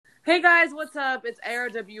Hey guys, what's up? It's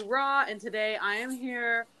ARW Raw, and today I am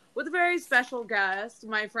here with a very special guest,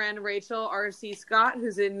 my friend Rachel R.C. Scott,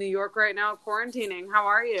 who's in New York right now quarantining. How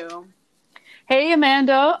are you? Hey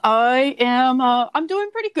Amanda, I'm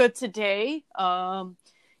doing pretty good today.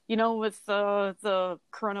 With the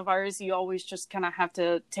coronavirus, you always just kind of have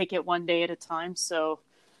to take it one day at a time. So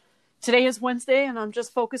today is Wednesday, and I'm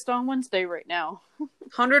just focused on Wednesday right now.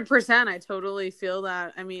 100%. I totally feel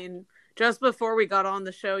that. I mean, just before we got on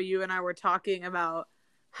the show, you and I were talking about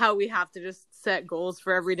how we have to just set goals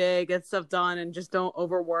for every day, get stuff done, and just don't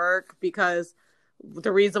overwork because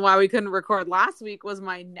the reason why we couldn't record last week was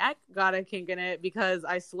my neck got a kink in it because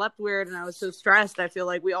I slept weird and I was so stressed. I feel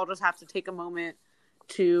like we all just have to take a moment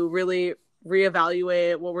to really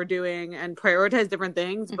reevaluate what we're doing and prioritize different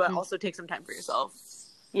things, but also take some time for yourself.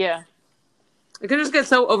 Yeah, It can just get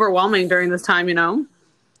so overwhelming during this time, you know?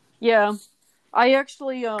 yeah. I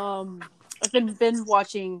actually I've been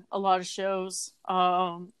watching a lot of shows,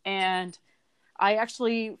 and I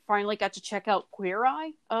actually finally got to check out Queer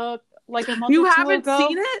Eye like a month You or two haven't ago.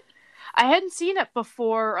 seen it? I hadn't seen it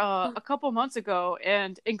before a couple months ago,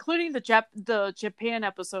 and including the Japan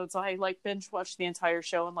episodes, I like binge watched the entire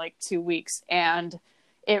show in like 2 weeks, and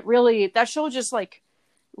that show just like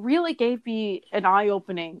really gave me an eye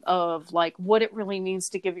opening of like what it really means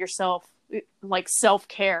to give yourself like self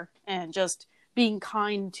care and just being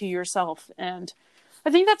kind to yourself, and I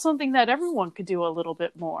think that's something that everyone could do a little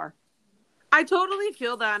bit more. I totally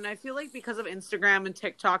feel that. And I feel like because of Instagram and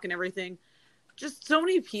TikTok and everything, just so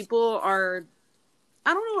many people are,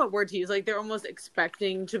 I don't know what word to use. Like they're almost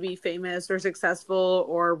expecting to be famous or successful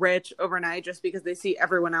or rich overnight just because they see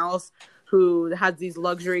everyone else who has these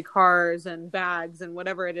luxury cars and bags and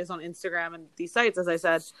whatever it is on Instagram and these sites, as I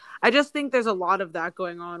said. I just think there's a lot of that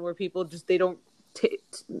going on where people just, they don't,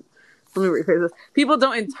 let me rephrase this. People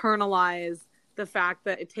don't internalize the fact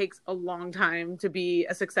that it takes a long time to be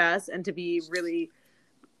a success and to be really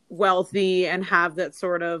wealthy and have that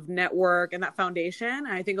sort of network and that foundation. And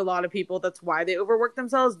I think a lot of people, that's why they overwork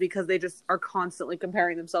themselves, because they just are constantly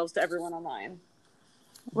comparing themselves to everyone online.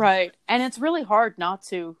 Right, and it's really hard not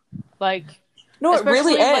to, like, No, it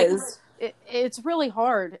really especially like is. it's really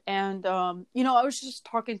hard. And I was just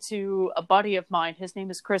talking to a buddy of mine. His name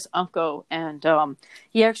is Chris Unko, and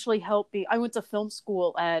he actually helped me. I went to film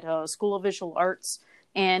school at School of Visual Arts,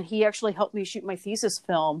 and he actually helped me shoot my thesis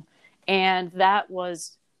film, and that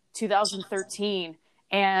was 2013.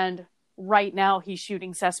 And right now he's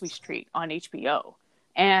shooting Sesame Street on HBO,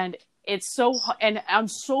 and and I'm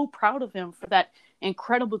so proud of him for that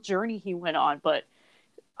incredible journey he went on. But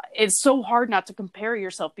it's so hard not to compare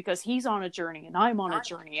yourself because he's on a journey and I'm on a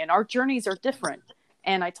journey and our journeys are different.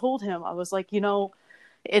 And I told him, I was like,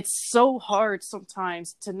 it's so hard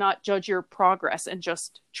sometimes to not judge your progress and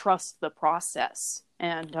just trust the process.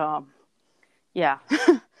 And yeah.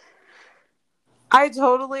 I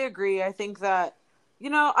totally agree. I think that,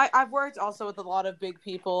 I've worked also with a lot of big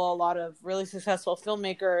people, a lot of really successful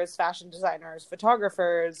filmmakers, fashion designers,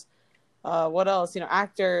 photographers, what else,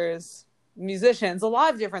 actors, musicians, a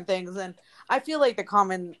lot of different things. And I feel like the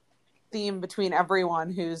common theme between everyone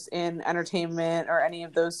who's in entertainment or any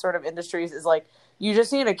of those sort of industries is like, you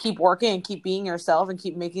just need to keep working and keep being yourself and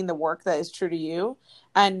keep making the work that is true to you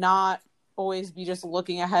and not always be just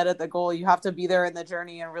looking ahead at the goal. You have to be there in the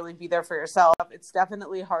journey and really be there for yourself. It's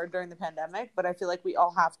definitely hard during the pandemic, but I feel like we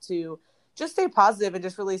all have to just stay positive and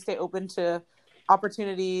just really stay open to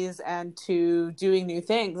opportunities and to doing new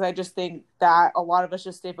things. I just think that a lot of us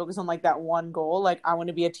just stay focused on like that one goal. Like I want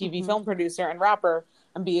to be a TV film producer and rapper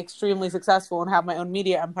and be extremely successful and have my own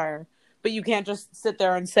media empire. But you can't just sit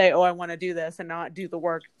there and say, oh, I want to do this and not do the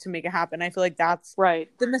work to make it happen. I feel like that's Right.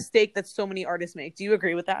 the mistake that so many artists make. Do you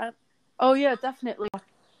agree with that? Oh yeah, definitely.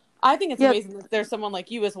 I think it's Yep. amazing that there's someone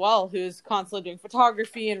like you as well who's constantly doing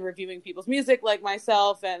photography and reviewing people's music like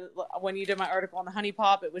myself. And when you did my article on the Honey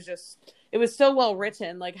Pop, it was so well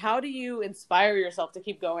written. Like, how do you inspire yourself to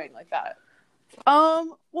keep going like that?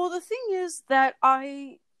 Well, the thing is that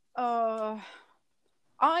I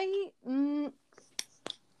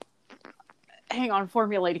hang on,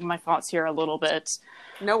 formulating my thoughts here a little bit.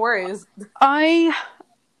 No worries.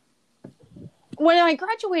 When I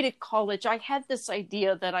graduated college, I had this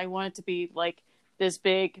idea that I wanted to be like this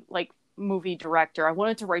big like movie director. I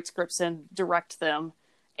wanted to write scripts and direct them.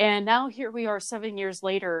 And now here we are 7 years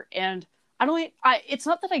later, and it's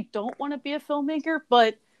not that I don't want to be a filmmaker,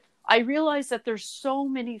 but I realize that there's so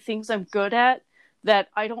many things I'm good at that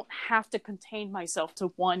I don't have to contain myself to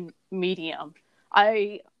one medium.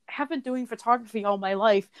 I have been doing photography all my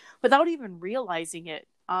life without even realizing it.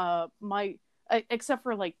 Except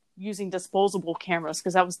for like using disposable cameras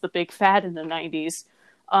because that was the big fad in the 90s.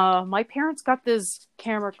 My parents got this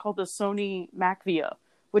camera called the Sony Macvia,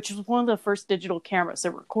 which was one of the first digital cameras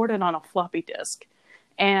that recorded on a floppy disk.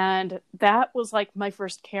 And that was like my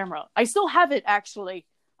first camera. I still have it, actually.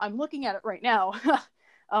 I'm looking at it right now.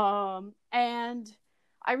 And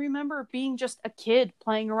I remember being just a kid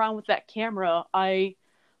playing around with that camera. My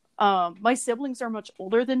siblings are much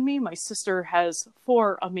older than me. My sister has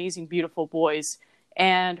 4 amazing, beautiful boys.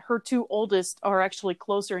 And her 2 oldest are actually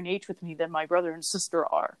closer in age with me than my brother and sister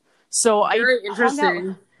are. So Very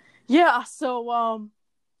interesting. Yeah. So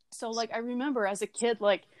like I remember as a kid,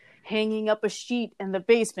 like hanging up a sheet in the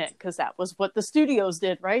basement, because that was what the studios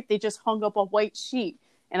did, right? They just hung up a white sheet,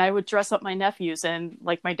 and I would dress up my nephews and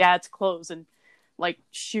like my dad's clothes and like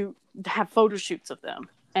have photo shoots of them.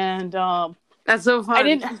 And that's so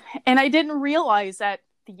fun. I didn't realize at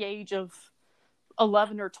the age of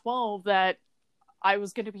 11 or 12 that I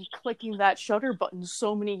was going to be clicking that shutter button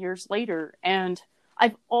so many years later. And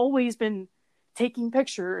I've always been taking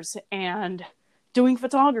pictures and doing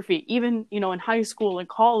photography, even, in high school and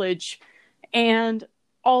college. And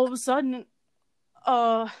all of a sudden,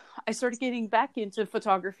 I started getting back into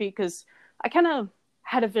photography because I kind of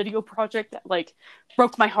had a video project that like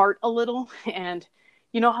broke my heart a little. And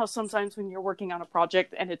you know how sometimes when you're working on a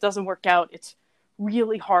project and it doesn't work out, it's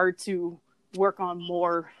really hard to work on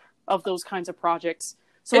more of those kinds of projects.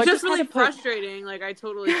 So it's just really frustrating. Like, I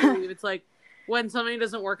totally believe it's like when something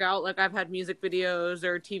doesn't work out, like I've had music videos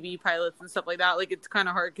or TV pilots and stuff like that. Like, it's kind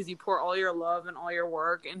of hard because you pour all your love and all your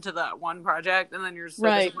work into that one project, and then you're so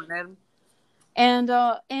disappointed. And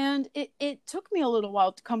it took me a little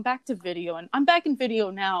while to come back to video, and I'm back in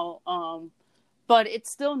video now. But it's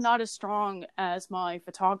still not as strong as my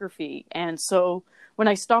photography. And so when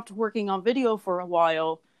I stopped working on video for a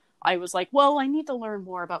while, I was like, well, I need to learn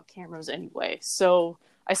more about cameras anyway. So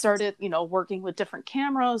I started, working with different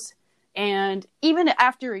cameras. And even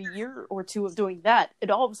after a year or 2 of doing that,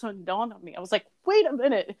 it all of a sudden dawned on me. I was like, wait a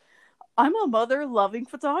minute. I'm a mother-loving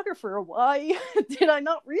photographer. Why did I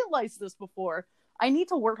not realize this before? I need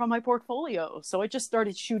to work on my portfolio. So I just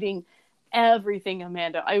started shooting everything,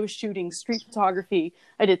 Amanda. I was shooting street photography.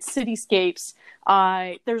 I did cityscapes.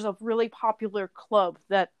 There's a really popular club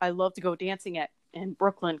that I love to go dancing at in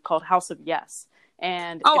Brooklyn called House of Yes.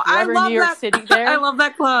 And if you're ever in New York City there, I love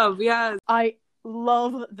that club. Yes. I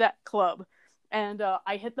love that club. And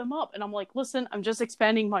I hit them up and I'm like, listen, I'm just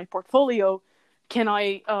expanding my portfolio. Can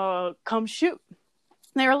I come shoot? And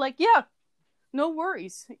they were like, yeah, no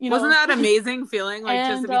worries. Wasn't that amazing feeling? Like,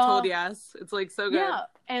 just to be told yes. It's like so good. Yeah.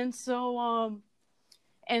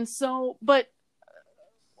 But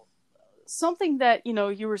something that,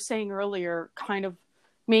 you were saying earlier kind of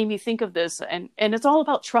made me think of this, and it's all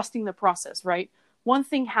about trusting the process, right? One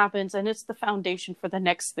thing happens and it's the foundation for the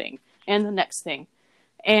next thing and the next thing.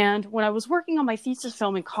 And when I was working on my thesis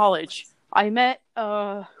film in college, I met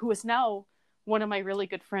who is now one of my really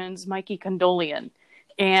good friends, Mikey Condolian.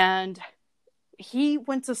 And he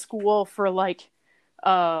went to school for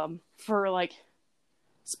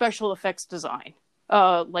special effects design,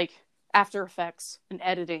 like After Effects and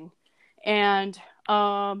editing. And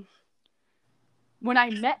when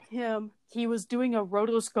I met him, he was doing a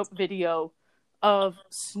rotoscope video of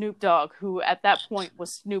Snoop Dogg, who at that point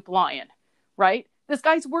was Snoop Lion, right? This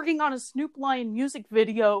guy's working on a Snoop Lion music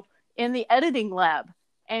video in the editing lab.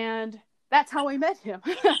 And that's how I met him.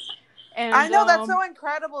 And I know that's so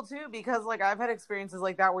incredible too, because like I've had experiences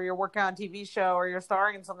like that where you're working on a TV show or you're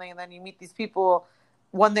starring in something and then you meet these people,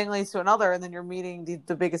 one thing leads to another, and then you're meeting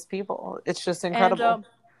the biggest people. It's just incredible. And,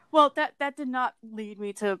 well, that did not lead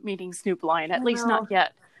me to meeting Snoop Lion, at least not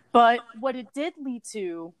yet. But what it did lead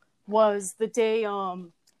to was the day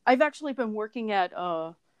I've actually been working at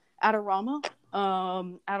Adorama.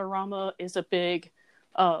 Adorama is a big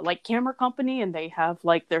camera company, and they have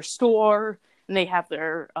like their store, and they have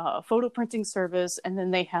their photo printing service, and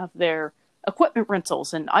then they have their equipment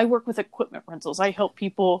rentals. And I work with equipment rentals. I help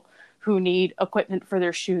people who need equipment for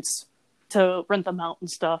their shoots to rent them out and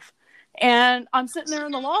stuff. And I'm sitting there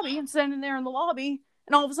in the lobby,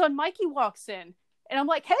 and all of a sudden Mikey walks in, and I'm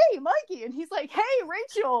like, hey, Mikey. And he's like, hey,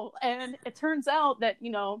 Rachel. And it turns out that,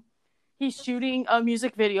 he's shooting a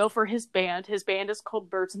music video for his band. His band is called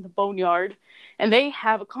Birds in the Boneyard, and they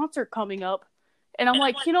have a concert coming up. And I'm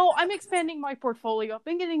like, I'm expanding my portfolio. I've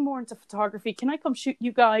been getting more into photography. Can I come shoot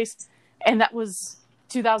you guys? And that was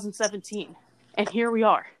 2017. And here we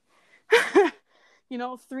are.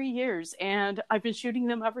 3 years. And I've been shooting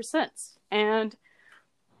them ever since. And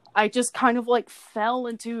I just kind of fell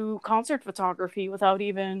into concert photography without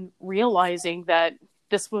even realizing that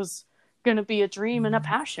this was going to be a dream and a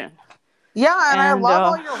passion. Yeah, and I love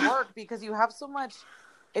all your work because you have so much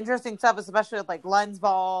interesting stuff, especially with like lens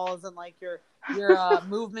balls and like your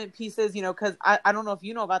movement pieces, you know, because I don't know if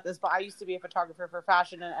you know about this, but I used to be a photographer for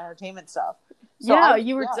fashion and entertainment stuff. So Yeah,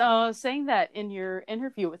 you were saying that in your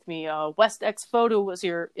interview with me. West X Photo is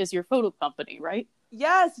your photo company, right?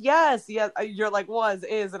 Yes. You're like was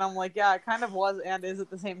is, and I'm like, yeah, it kind of was and is at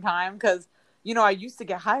the same time because you know I used to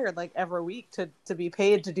get hired like every week to be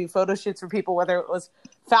paid to do photo shoots for people, whether it was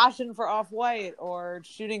fashion for Off-White or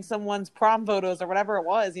shooting someone's prom photos or whatever it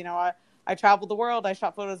was. You know, I traveled the world. I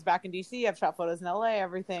shot photos back in DC. I've shot photos in LA.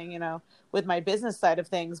 Everything, you know, with my business side of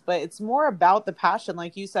things. But it's more about the passion,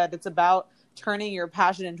 like you said. It's about turning your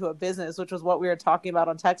passion into a business, which was what we were talking about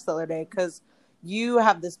on text the other day. Because you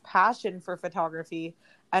have this passion for photography,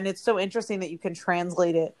 and it's so interesting that you can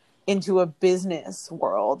translate it into a business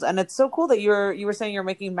world. And it's so cool that you were saying you're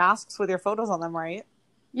making masks with your photos on them, right?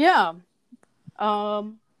 Yeah.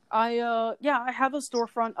 I have a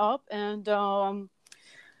storefront up, and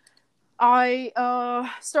I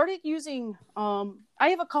started using I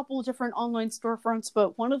have a couple of different online storefronts,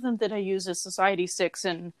 but one of them that I use is Society6.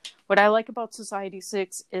 And what I like about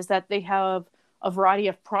Society6 is that they have a variety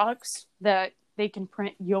of products that they can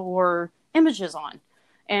print your images on.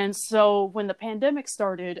 And so when the pandemic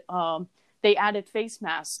started, they added face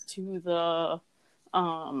masks to the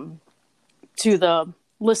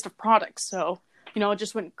list of products. So, you know, I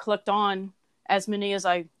just went and clicked on as many as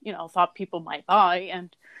I, you know, thought people might buy.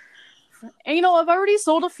 And you know, I've already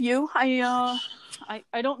sold a few. I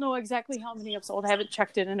don't know exactly how many I've sold. I haven't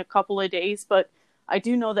checked it in a couple of days, but I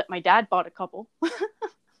do know that my dad bought a couple.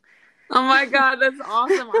 Oh my God, that's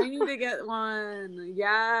awesome. I need to get one.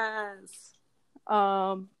 Yes.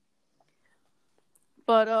 Yeah.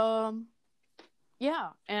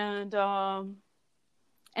 And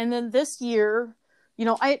then this year, you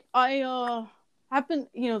know, I have been,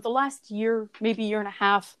 you know, the last year, maybe year and a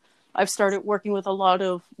half, I've started working with a lot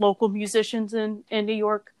of local musicians in New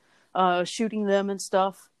York, shooting them and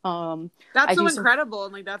stuff. That's so incredible.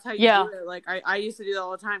 And like, that's how you do it. Like I used to do that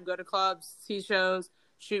all the time, go to clubs, see shows,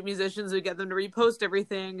 shoot musicians, and get them to repost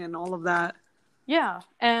everything and all of that. Yeah.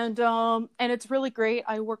 And it's really great.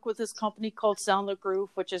 I work with this company called Sound the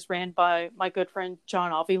Groove, which is ran by my good friend,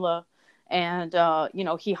 John Avila. And, you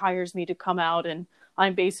know, he hires me to come out, and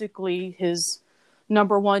I'm basically his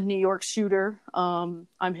number one New York shooter. I'm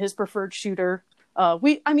his preferred shooter.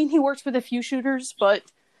 He works with a few shooters, but,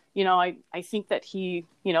 you know, I think that he,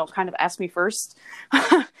 you know, kind of asked me first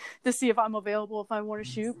to see if I'm available, if I want to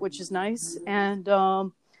shoot, which is nice. And,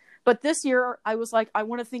 but this year I was like, I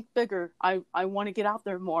want to think bigger. I want to get out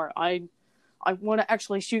there more. I want to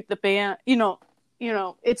actually shoot the band. You know,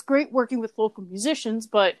 it's great working with local musicians,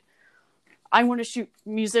 but I want to shoot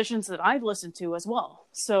musicians that I listen to as well.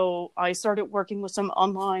 So I started working with some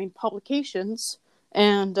online publications,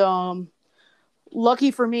 and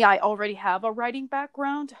lucky for me, I already have a writing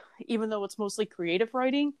background, even though it's mostly creative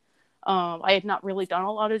writing. I had not really done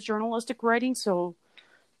a lot of journalistic writing, so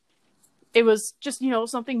it was just, you know,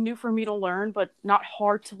 something new for me to learn, but not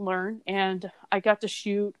hard to learn. And I got to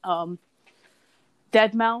shoot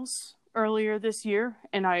Deadmau5 earlier this year,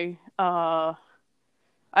 and I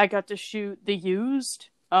got to shoot The Used.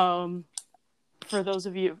 For those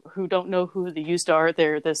of you who don't know who The Used are,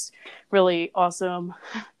 they're this really awesome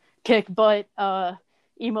kick butt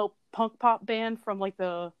emo punk pop band from like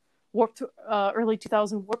the early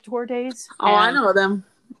 2000 Warped Tour days. Oh, I know them.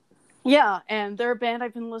 Yeah, and they're a band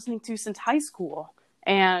I've been listening to since high school,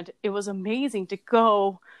 and it was amazing to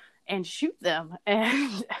go and shoot them.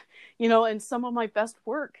 And you know, and some of my best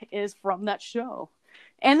work is from that show.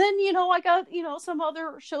 And then, you know, I got, you know, some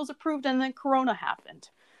other shows approved, and then Corona happened.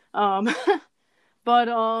 But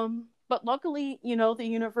luckily, you know, the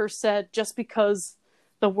universe said, just because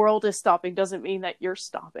the world is stopping doesn't mean that you're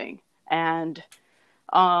stopping. And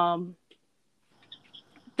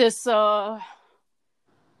this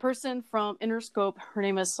person from Interscope, her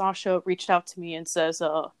name is Sasha, reached out to me and says,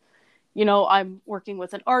 you know, I'm working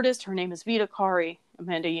with an artist. Her name is Vita Kari.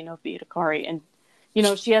 Amanda, you know Vita Kari. And you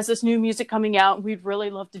know, she has this new music coming out, and we'd really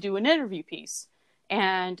love to do an interview piece.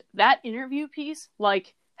 And that interview piece,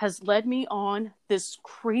 like, has led me on this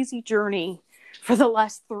crazy journey for the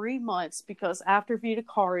last 3 months, because after Vita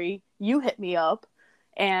Kari, you hit me up.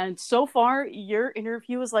 And so far, your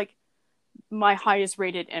interview is, like, my highest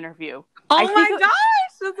rated interview. Oh my gosh,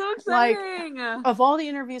 that's so exciting. Like, of all the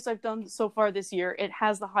interviews I've done so far this year, it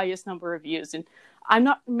has the highest number of views. And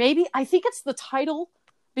I think it's the title,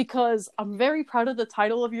 because I'm very proud of the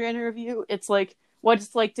title of your interview. It's like what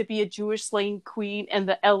it's like to be a Jewish slaying queen in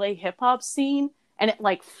the LA hip hop scene, and it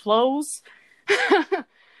like flows.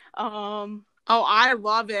 Oh Oh, I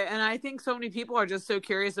love it. And I think so many people are just so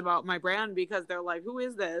curious about my brand because they're like, who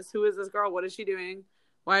is this? Who is this girl? What is she doing?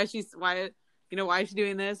 Why is she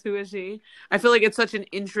doing this? Who is she? I feel like it's such an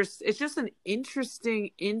it's just an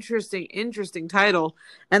interesting title.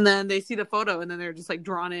 And then they see the photo and then they're just like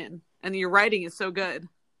drawn in. And your writing is so good.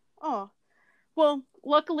 Oh, well,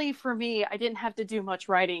 luckily for me, I didn't have to do much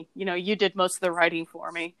writing. You did most of the writing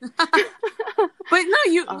for me. But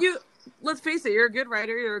no, you let's face it, you're a good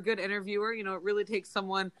writer, you're a good interviewer. It really takes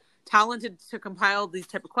someone talented to compile these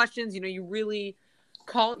type of questions. You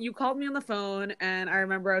called me on the phone, and I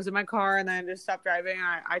remember I was in my car and then I just stopped driving.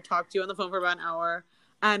 I talked to you on the phone for about an hour,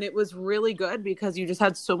 and it was really good because you just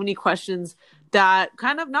had so many questions that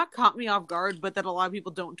kind of not caught me off guard, but that a lot of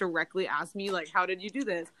people don't directly ask me, like, how did you do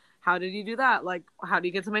this? How did you do that? Like, how do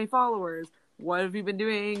you get so many followers? What have you been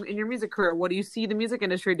doing in your music career? What do you see the music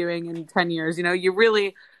industry doing in 10 years? You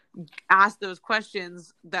really ask those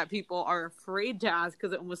questions that people are afraid to ask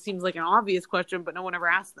because it almost seems like an obvious question, but no one ever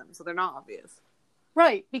asks them, so they're not obvious.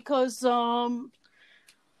 Right, because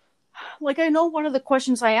like, I know one of the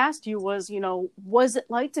questions I asked you was, was it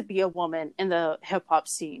like to be a woman in the hip hop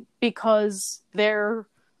scene? Because there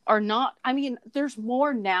are not, I mean, there's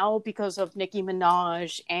more now because of Nicki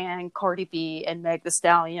Minaj and Cardi B and Meg Thee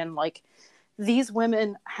Stallion. Like, these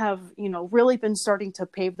women have, really been starting to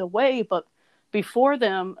pave the way. But before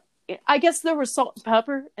them, I guess there was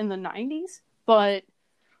Salt-N-Pepa in the 90s, but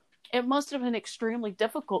it must have been extremely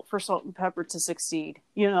difficult for Salt-N-Pepa to succeed.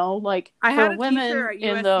 Like, I had a women teacher at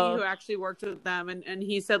USC who actually worked with them, and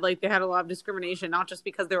he said, like, they had a lot of discrimination, not just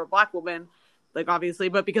because they were Black women, like, obviously,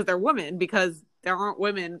 but because they're women, because there aren't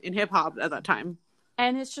women in hip hop at that time.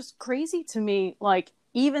 And it's just crazy to me, like,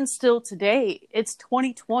 even still today, it's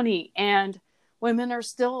 2020, and women are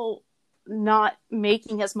still not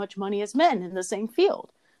making as much money as men in the same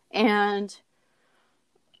field. And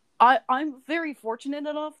I'm very fortunate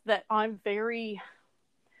enough that I have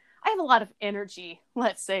a lot of energy,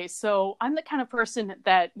 let's say. So I'm the kind of person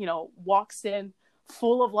that, walks in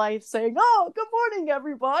full of life saying, oh, good morning,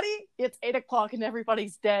 everybody. It's 8:00 and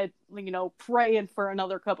everybody's dead, praying for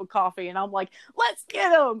another cup of coffee. And I'm like, let's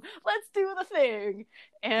get them. Let's do the thing.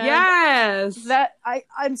 And yes, that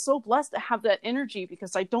I'm so blessed to have that energy,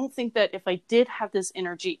 because I don't think that if I did have this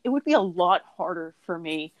energy, it would be a lot harder for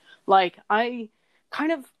me. Like, I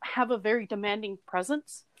kind of have a very demanding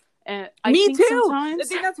presence. And I me think too. Sometimes, I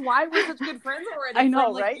think that's why we're such good friends already. I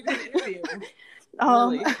know, right? Really.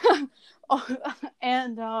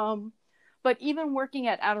 And but even working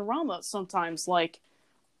at Adorama, sometimes, like,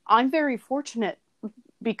 I'm very fortunate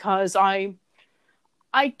because I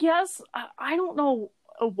guess I don't know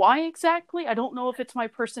why exactly. I don't know if it's my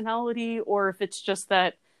personality or if it's just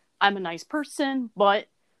that I'm a nice person, but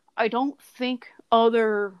I don't think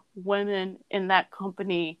other women in that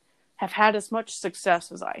company have had as much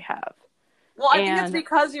success as I have. Well, I think it's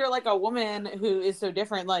because you're like a woman who is so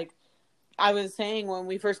different. Like I was saying when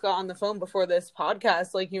we first got on the phone before this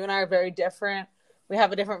podcast, like, you and I are very different. We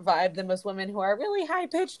have a different vibe than most women who are really high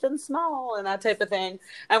pitched and small and that type of thing.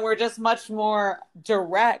 And we're just much more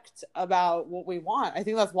direct about what we want. I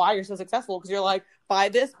think that's why you're so successful, because you're like, buy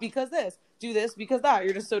this because this, do this because that.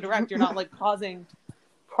 You're just so direct. You're not like causing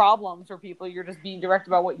problems for people. You're just being direct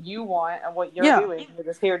about what you want and what you're doing. You're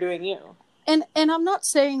just here doing you. And I'm not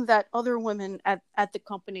saying that other women at the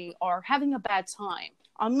company are having a bad time.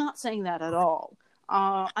 I'm not saying that at all.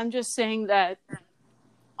 I'm just saying that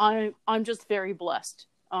I'm just very blessed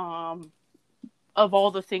of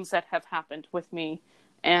all the things that have happened with me.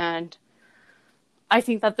 And I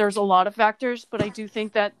think that there's a lot of factors, but I do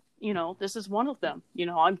think that, this is one of them.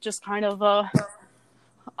 I'm just kind of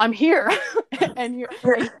I'm here and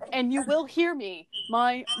you will hear me.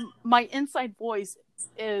 My inside voice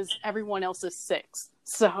is everyone else's 6.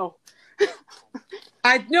 So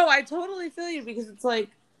I totally feel you, because it's like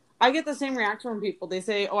I get the same reaction from people. They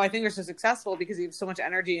say, oh, I think you're so successful because you have so much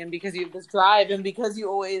energy and because you have this drive and because you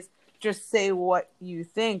always just say what you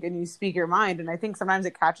think and you speak your mind. And I think sometimes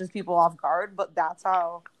it catches people off guard, but that's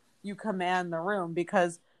how you command the room,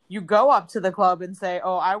 because you go up to the club and say,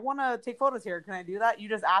 oh, I want to take photos here. Can I do that? You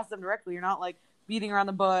just ask them directly. You're not like beating around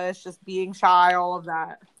the bush, just being shy, all of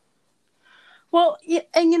that. Well, yeah,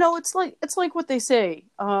 and it's like what they say.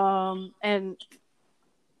 And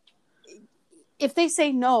if they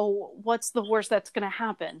say no, what's the worst that's going to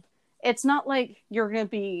happen? It's not like you're going to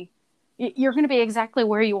be exactly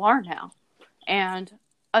where you are now. And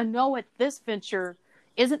a no at this venture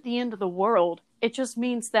isn't the end of the world. It just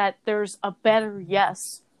means that there's a better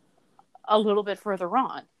yes a little bit further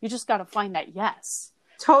on. You just got to find that yes.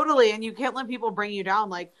 Totally, and you can't let people bring you down.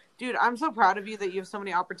 Like, dude, I'm so proud of you that you have so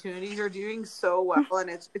many opportunities. You're doing so well, and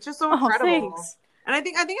it's just so Oh, incredible. thanks. And I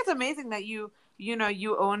think it's amazing that you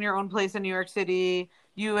own your own place in New York City.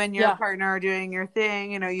 You and your Yeah. partner are doing your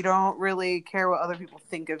thing. You don't really care what other people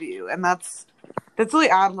think of you, and that's really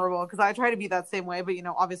admirable. Because I try to be that same way, but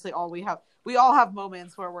obviously, we all have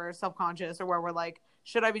moments where we're self conscious or where we're like,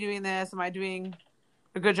 should I be doing this? Am I doing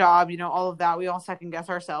a good job? All of that. We all second guess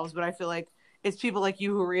ourselves, but I feel like it's people like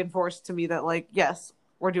you who reinforce to me that, like, yes,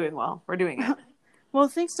 we're doing well. We're doing it. Well,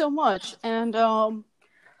 thanks so much. And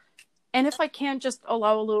if I can just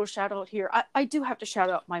allow a little shout out here, I do have to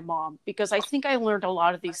shout out my mom because I think I learned a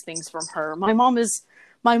lot of these things from her. My mom's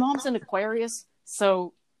an Aquarius,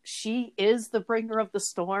 so she is the bringer of the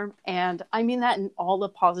storm, and I mean that in all the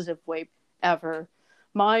positive way ever.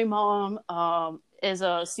 My mom is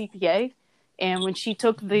a CPA, and when she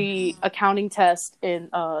took the accounting test in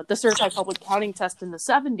the certified public accounting test in the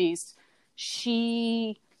 70s,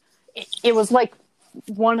 it was like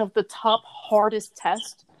one of the top hardest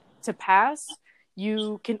tests to pass.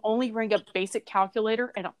 You can only bring a basic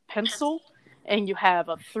calculator and a pencil, and you have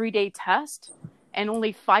a 3-day test, and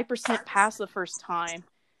only 5% pass the first time.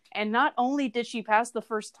 And not only did she pass the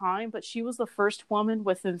first time, but she was the first woman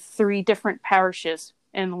within 3 different parishes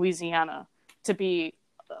in Louisiana to be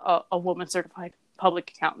a woman certified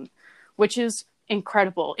public accountant, which is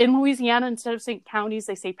incredible. In Louisiana, instead of saying counties,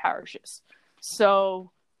 they say parishes.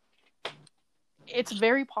 So it's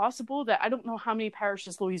very possible that I don't know how many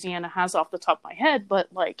parishes Louisiana has off the top of my head, but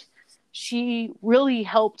like she really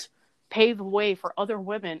helped pave the way for other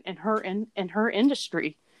women in her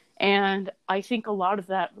industry. And I think a lot of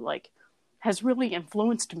that like has really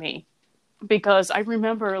influenced me because I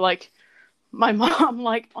remember like my mom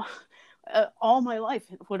like all my life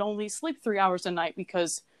would only sleep 3 hours a night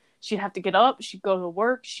because she'd have to get up, she'd go to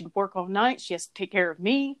work, she'd work all night, she has to take care of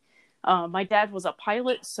me. My dad was a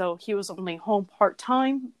pilot, so he was only home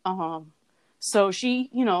part-time. So she,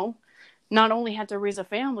 not only had to raise a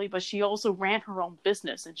family, but she also ran her own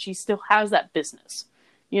business, and she still has that business.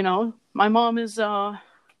 My mom's a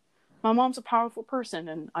powerful person,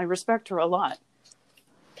 and I respect her a lot.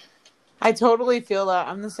 I totally feel that.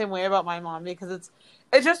 I'm the same way about my mom because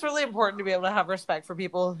it's just really important to be able to have respect for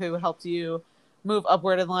people who helped you move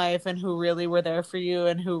upward in life and who really were there for you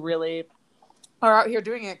and who really are out here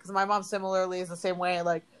doing it. Because my mom similarly is the same way.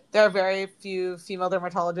 Like, there are very few female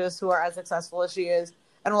dermatologists who are as successful as she is,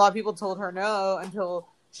 and a lot of people told her no until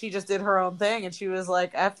she just did her own thing, and she was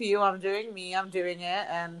like, "F you, I'm doing me, I'm doing it,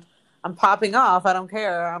 and I'm popping off. I don't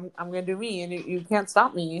care. I'm gonna do me, and you can't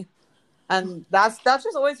stop me." And that's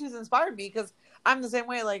just always who's inspired me because I'm the same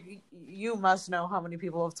way. Like, you must know how many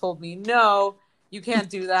people have told me, "No, you can't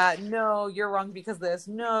do that. No, you're wrong because this.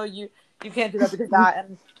 No, you can't do that because that."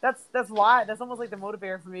 And that's why that's almost like the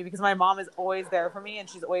motivator for me because my mom is always there for me and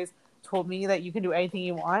she's always told me that you can do anything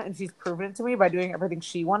you want, and she's proven it to me by doing everything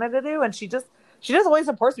she wanted to do. And she just always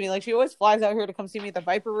supports me. Like, she always flies out here to come see me at the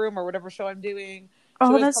Viper Room or whatever show I'm doing. She Oh,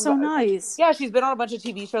 always that's comes so out. nice. Yeah, she's been on a bunch of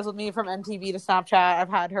TV shows with me, from MTV to Snapchat. I've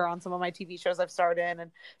had her on some of my TV shows I've starred in, and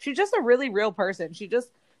she's just a really real person. She's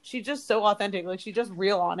just so authentic. Like, she's just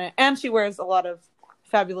real on it, and she wears a lot of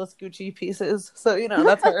fabulous Gucci pieces. So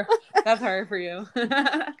that's her. That's her for you.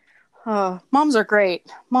 Moms are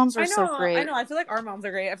great. Moms are I so know. great. I know. I feel like our moms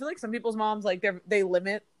are great. I feel like some people's moms, like, they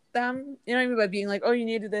limit them. You know what I mean, by being like, "Oh, you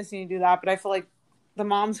need to do this, you need to do that." But I feel like the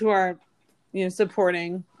moms who are,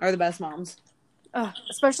 supporting are the best moms.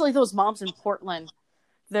 Especially those moms in Portland.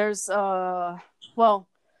 There's well,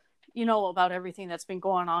 you know about everything that's been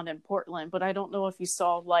going on in Portland, but I don't know if you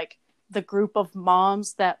saw like the group of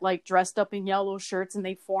moms that like dressed up in yellow shirts and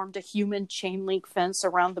they formed a human chain link fence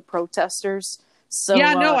around the protesters. So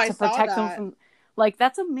Yeah, no, I to saw protect them that. from, like,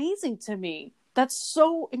 that's amazing to me. That's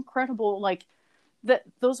so incredible. Like that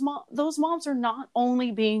those moms are not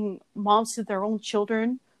only being moms to their own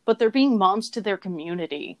children, but they're being moms to their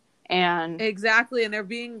community. And Exactly, and they're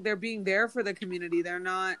being there for the community. They're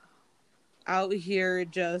not out here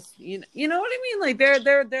just you know what I mean. Like,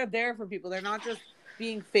 they're there for people. They're not just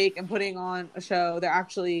being fake and putting on a show. They're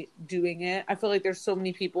actually doing it. I feel like there's so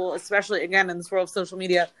many people, especially again in this world of social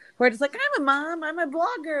media, who are just like, "I'm a mom. I'm a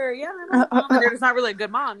blogger. Yeah, I'm a mom." And they're just not really a good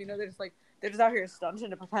mom. They're just out here stunting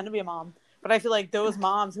to pretend to be a mom. But I feel like those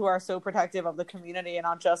moms who are so protective of the community and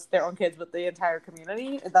not just their own kids, but the entire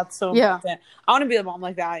community, that's so yeah. important. I want to be a mom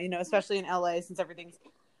like that, especially in LA since everything's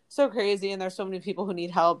so crazy and there's so many people who need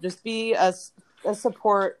help. Just be a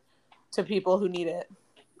support to people who need it.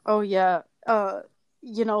 Oh yeah. I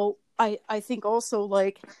think also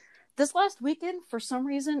like this last weekend for some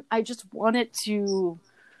reason I just wanted to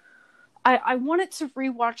I wanted to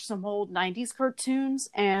rewatch some old 90s cartoons,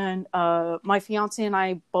 and my fiance and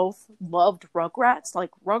I both loved Rugrats.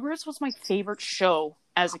 Like, Rugrats was my favorite show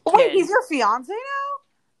as a Wait, kid. he's your fiance now?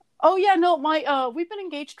 Oh yeah, no, my we've been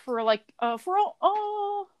engaged for like for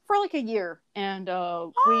like a year, and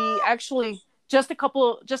we actually just a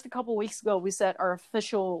couple weeks ago we set our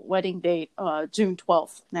official wedding date, June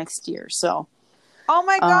 12th next year. So Oh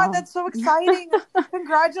my God, um, that's so exciting!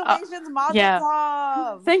 Congratulations, Mazel yeah,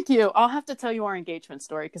 Tov! thank you. I'll have to tell you our engagement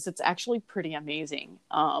story because it's actually pretty amazing.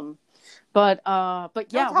 But No,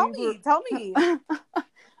 yeah, we were. tell me.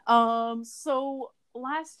 So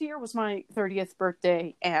last year was my 30th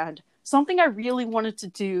birthday, and something I really wanted to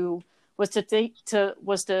do was to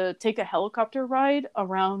take a helicopter ride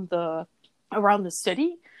around the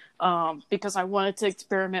city, because I wanted to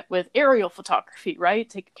experiment with aerial photography, right?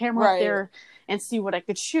 Take a camera up Right. there and see what I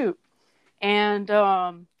could shoot. And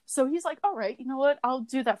so he's like, "All right, you know what? I'll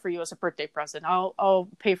do that for you as a birthday present. I'll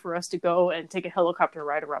pay for us to go and take a helicopter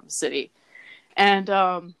ride around the city." And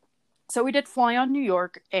so we did fly on New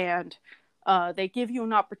York, and they give you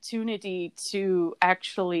an opportunity to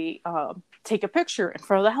actually take a picture in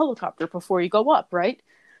front of the helicopter before you go up, right?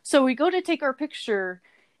 So we go to take our picture,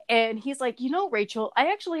 and he's like, Rachel,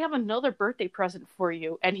 I actually have another birthday present for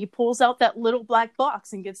you. And he pulls out that little black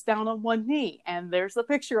box and gets down on one knee. And there's the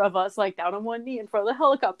picture of us like down on one knee in front of the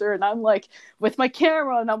helicopter. And I'm like with my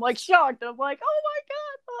camera, and I'm like shocked. I'm like, oh my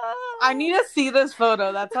God. I need to see this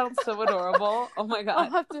photo. That sounds so adorable. Oh my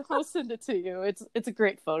God. I'll send it to you. It's a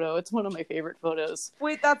great photo. It's one of my favorite photos.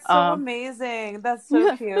 Wait, that's so amazing. That's so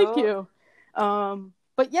Yeah, cute. thank you.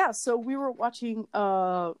 But yeah, so we were watching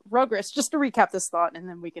Rugrats, just to recap this thought, and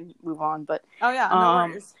then we can move on. But Oh yeah, no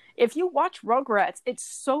worries. if you watch Rugrats, it's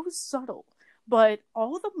so subtle. But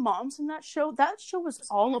all of the moms in that show is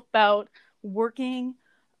all about working,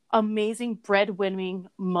 amazing breadwinning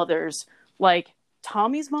mothers. Like,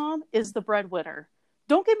 Tommy's mom is the breadwinner.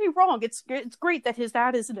 Don't get me wrong, it's great that his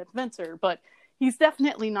dad is an inventor, but he's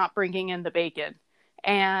definitely not bringing in the bacon.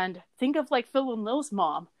 And think of like Phil and Lil's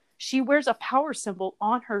mom. She wears a power symbol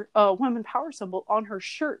on her women power symbol on her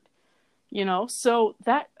shirt. So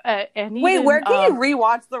that and Wait, even, where can you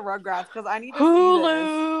rewatch the Rugrats? Because I need to see Hulu.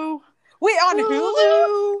 this. Wait, on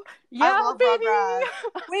Hulu? Yeah, I love baby.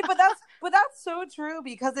 Rugrats. Wait, but that's so true,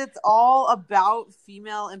 because it's all about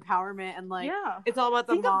female empowerment, and like it's all about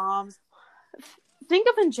the moms. Think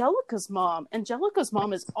of Angelica's mom. Angelica's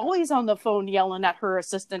mom is always on the phone yelling at her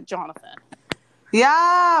assistant Jonathan.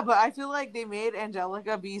 Yeah, but I feel like they made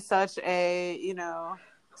Angelica be such a,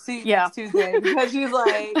 Tuesday, because she's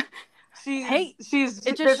like,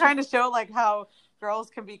 they're trying to show like how girls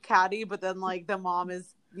can be catty, but then like the mom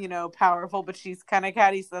is, powerful, but she's kind of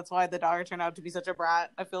catty, so that's why the daughter turned out to be such a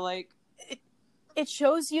brat. I feel like it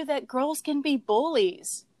shows you that girls can be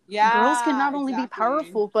bullies. Yeah, girls can not only be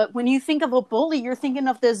powerful, but when you think of a bully, you're thinking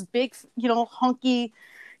of this big, hunky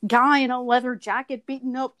guy in a leather jacket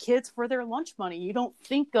beating up kids for their lunch money. You don't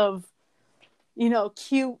think of,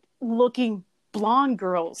 cute looking blonde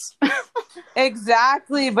girls.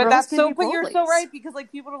 Exactly, but Girls but you're so right, because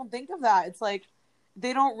like people don't think of that. It's like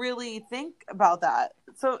they don't really think about that.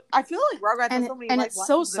 So I feel like Rugrats has so many, and it's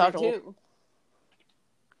so subtle too.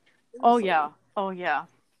 Oh yeah,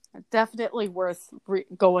 definitely worth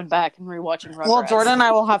going back and rewatching Rugrats. Well, Jordan and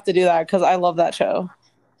I will have to do that, because I love that show.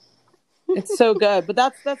 It's so good. But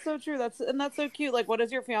that's so true. That's so cute. Like, what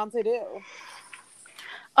does your fiance do?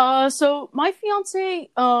 So my fiance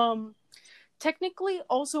technically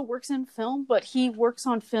also works in film, but he works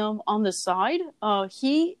on film on the side.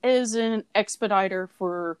 He is an expediter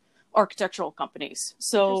for architectural companies.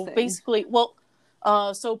 So basically,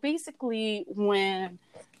 when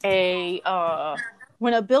a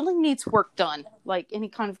building needs work done, like any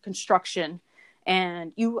kind of construction,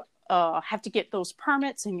 and you have to get those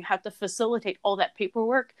permits and you have to facilitate all that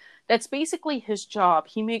paperwork, that's basically his job.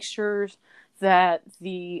 He makes sure that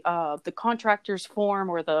the contractor's form,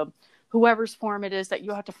 or whoever's form it is that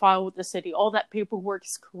you have to file with the city, all that paperwork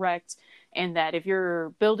is correct, and that if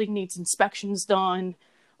your building needs inspections done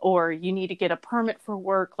or you need to get a permit for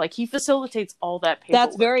work, like, he facilitates all that paperwork.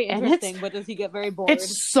 That's very interesting, but does he get very bored?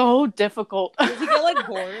 It's so difficult. Does he get like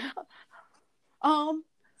bored?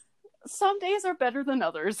 Some days are better than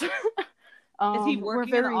others. Is he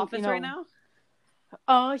working in the office right now?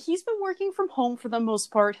 He's been working from home for the most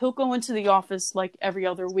part. He'll go into the office like every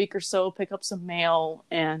other week or so, pick up some mail,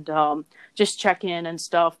 and just check in and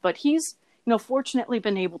stuff. But he's, fortunately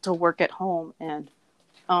been able to work at home, and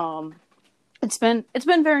it's been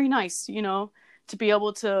very nice, to be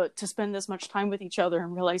able to spend this much time with each other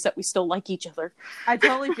and realize that we still like each other. I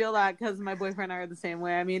totally feel that, because my boyfriend and I are the same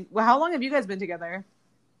way. I mean, how long have you guys been together?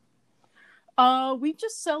 We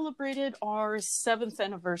just celebrated our 7th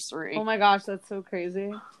anniversary. Oh my gosh, that's so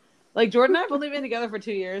crazy. Like, Jordan and I have only been together for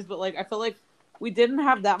 2 years, but like I feel like we didn't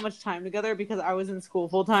have that much time together because I was in school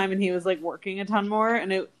full time and he was like working a ton more,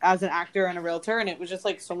 and it as an actor and a realtor, and it was just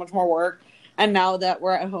like so much more work. And now that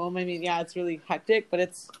we're at home, I mean, yeah, it's really hectic, but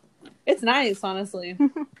it's nice, honestly.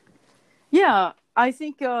 Yeah, I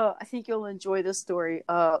think you'll enjoy this story.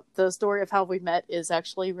 The story of how we met is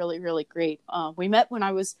actually really, really great. We met when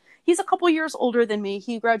he's a couple years older than me.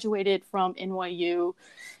 He graduated from NYU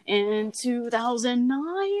in 2009,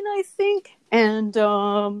 I think. And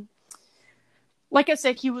like I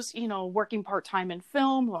said, he was, working part-time in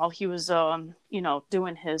film while he was,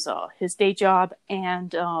 doing his day job.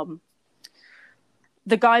 And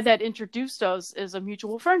the guy that introduced us is a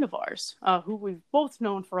mutual friend of ours, who we've both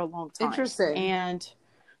known for a long time. Interesting. And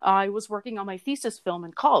I was working on my thesis film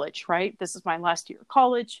in college, right? This is my last year of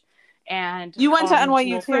college. And you went to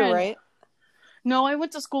NYU too, right? No, I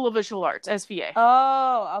went to School of Visual Arts, SVA.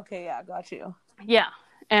 Oh, okay, yeah, got you. Yeah.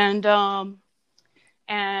 And our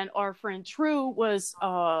friend Drew was,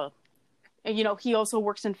 he also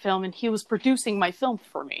works in film, and he was producing my film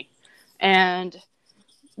for me. And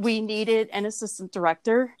we needed an assistant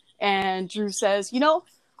director, and Drew says,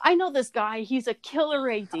 I know this guy. He's a killer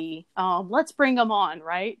AD. Let's bring him on,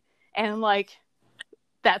 right? And like,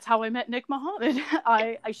 that's how I met Nick Mohammed.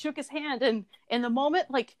 I shook his hand, and in the moment,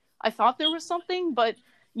 like, I thought there was something, but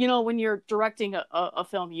when you're directing a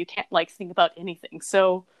film, you can't like think about anything.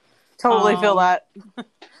 So totally feel that.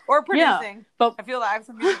 Or producing. Yeah, but I feel that I have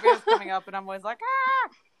some music videos coming up, and I'm always like,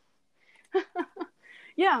 ah.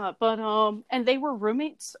 Yeah, but and they were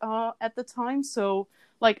roommates at the time, so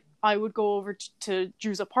like I would go over to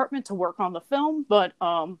Drew's apartment to work on the film, but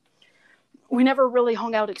we never really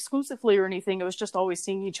hung out exclusively or anything. It was just always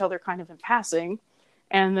seeing each other kind of in passing.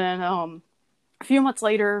 And then a few months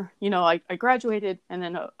later, I graduated, and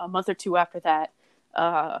then a month or two after that,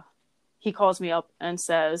 he calls me up and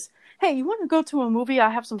says, "Hey, you want to go to a movie? I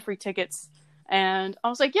have some free tickets." And I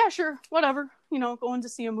was like, "Yeah, sure, whatever, going to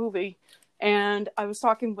see a movie." And I was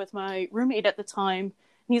talking with my roommate at the time, and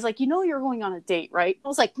he's like, "You're going on a date, right?" I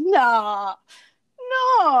was like, "Nah.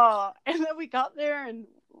 And then we got there, and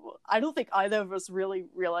I don't think either of us really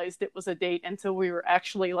realized it was a date until we were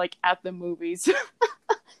actually like at the movies.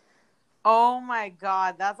 Oh my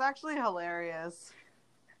God, that's actually hilarious.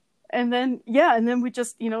 And then we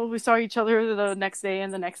just, we saw each other the next day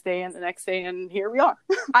and the next day and the next day, and here we are.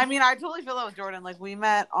 I mean, I totally feel that with Jordan. Like,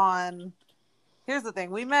 here's the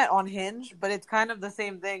thing. We met on Hinge, but it's kind of the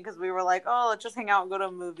same thing because we were like, oh, let's just hang out and go to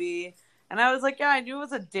a movie. And I was like, yeah, I knew it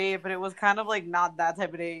was a date, but it was kind of like not that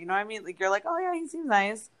type of date. You know what I mean? Like, you're like, oh yeah, he seems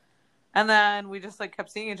nice. And then we just like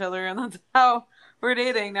kept seeing each other, and that's how we're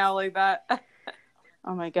dating now, like that.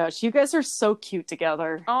 Oh my gosh, you guys are so cute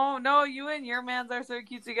together. Oh no, you and your mans are so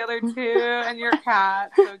cute together too, and your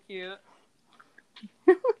cat, so cute.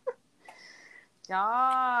 Yes,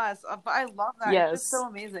 I love that. Yes. It's just so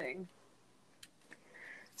amazing.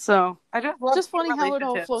 So I just love funny how it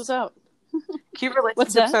all flows out. Cute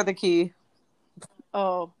relationships are the key.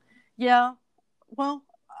 Oh, yeah. Well,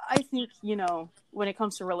 I think, when it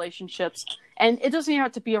comes to relationships, and it doesn't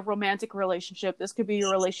have to be a romantic relationship. This could be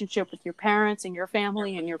your relationship with your parents and your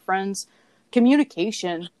family and your friends.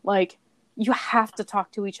 Communication, like, you have to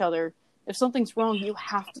talk to each other. If something's wrong, you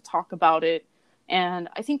have to talk about it. And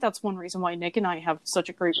I think that's one reason why Nick and I have such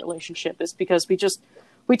a great relationship, is because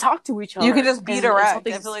we talk to each other. You can just be direct.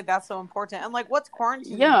 I feel like that's so important. And like, what's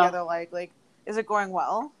quarantine together like? Like, is it going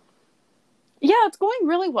well? Yeah, it's going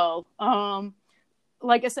really well.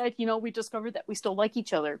 Like I said, we discovered that we still like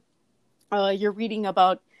each other. You're reading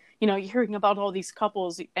about, you're hearing about all these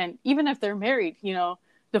couples, and even if they're married,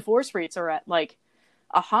 divorce rates are at like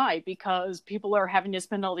a high because people are having to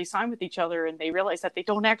spend all this time with each other, and they realize that they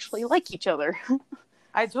don't actually like each other.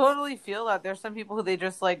 I totally feel that. There's some people who they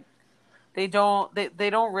just like, they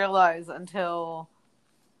don't realize until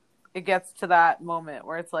it gets to that moment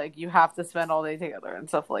where it's like you have to spend all day together and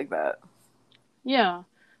stuff like that. Yeah.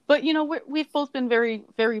 But, we've both been very,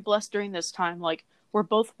 very blessed during this time. Like, we're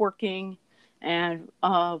both working, and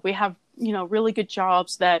we have, really good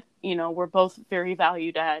jobs that, we're both very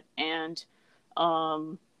valued at. And,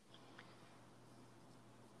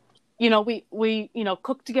 we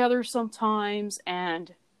cook together sometimes,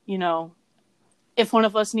 and, if one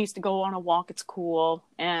of us needs to go on a walk, it's cool.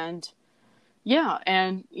 And, yeah,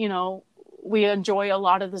 and, we enjoy a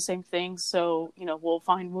lot of the same things. So, we'll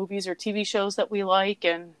find movies or TV shows that we like.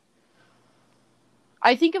 And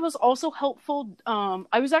I think it was also helpful.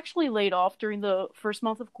 I was actually laid off during the first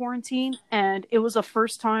month of quarantine, and it was the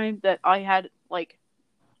first time that I had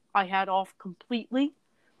off completely.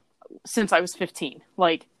 since I was 15.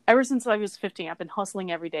 Like ever since I was 15, I've been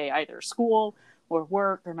hustling every day, either school or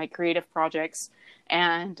work or my creative projects.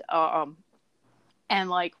 And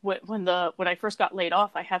like when I first got laid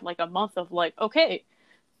off, I had like a month of like, okay,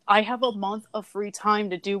 I have a month of free time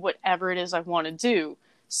to do whatever it is I want to do.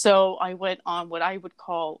 So I went on what I would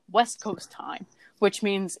call West Coast time, which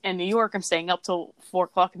means in New York, I'm staying up till 4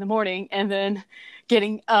 o'clock in the morning and then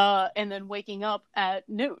and then waking up at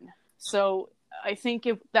noon. So I think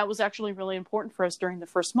that was actually really important for us during the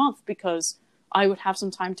first month, because I would have some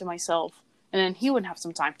time to myself and then he would have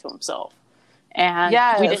some time to himself. And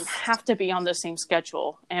we didn't have to be on the same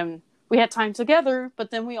schedule, and we had time together, but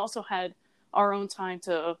then we also had our own time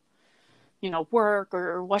to, work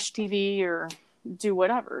or watch TV or do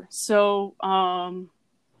whatever. So,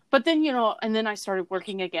 but then, and then I started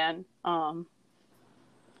working again.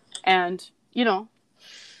 And,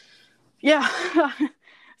 yeah,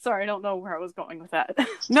 sorry, I don't know where I was going with that.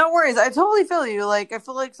 No worries. I totally feel you. Like, I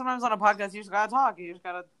feel like sometimes on a podcast, you just gotta talk. You just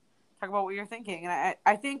gotta talk about what you're thinking. And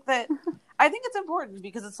I think that, I think it's important,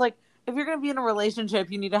 because it's like, if you're going to be in a relationship,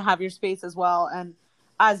 you need to have your space as well. And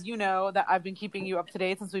as you know, that I've been keeping you up to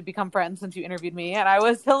date since we've become friends, since you interviewed me. And I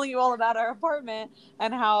was telling you all about our apartment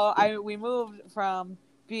and how we moved from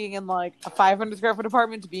being in like a 500 square foot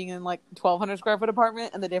apartment to being in like 1,200 square foot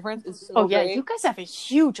apartment. And the difference is so great. You guys have a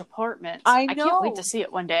huge apartment. I know. I can't wait to see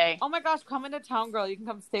it one day. Oh my gosh, come into town, girl. You can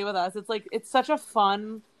come stay with us. It's like, it's such a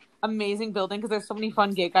fun, amazing building, because there's so many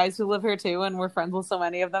fun gay guys who live here too, and we're friends with so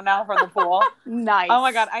many of them now from the pool. Nice. Oh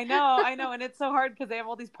my god, I know, and it's so hard because they have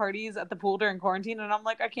all these parties at the pool during quarantine, and I'm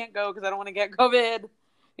like, I can't go because I don't want to get COVID.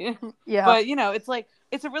 Yeah. But it's like,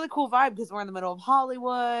 it's a really cool vibe because we're in the middle of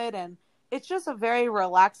Hollywood, and it's just a very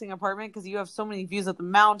relaxing apartment because you have so many views of the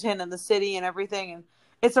mountain and the city and everything, and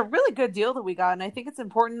it's a really good deal that we got. And I think it's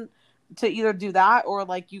important to either do that or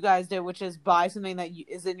like you guys did, which is buy something that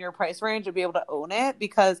is in your price range and be able to own it,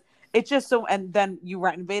 because it's just so, and then you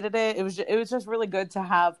renovated it. It was just really good to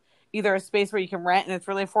have either a space where you can rent and it's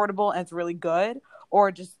really affordable and it's really good, or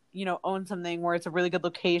just, own something where it's a really good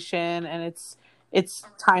location and it's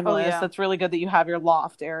timeless. Oh, yeah. That's really good that you have your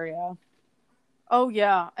loft area. Oh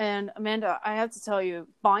yeah. And Amanda, I have to tell you,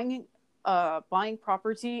 buying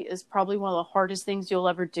property is probably one of the hardest things you'll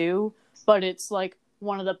ever do, but it's like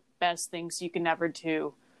one of the best things you can ever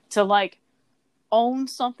do, to like own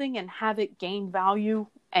something and have it gain value.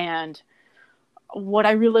 And what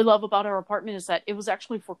I really love about our apartment is that it was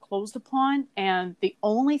actually foreclosed upon, and the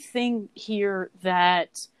only thing here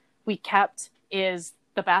that we kept is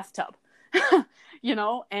the bathtub.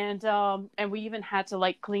 And we even had to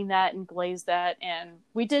like clean that and glaze that, and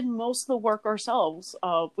we did most of the work ourselves.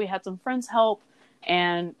 We had some friends help,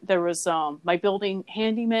 and there was my building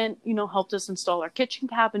handyman, helped us install our kitchen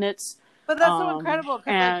cabinets. But that's so incredible,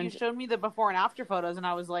 because like, you showed me the before and after photos, and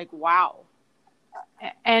I was like, wow.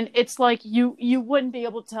 And it's like you wouldn't be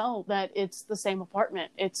able to tell that it's the same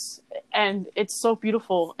apartment. It's so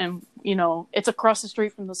beautiful, and it's across the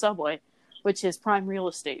street from the subway, which is prime real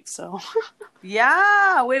estate. So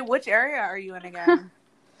yeah. Wait, which area are you in again?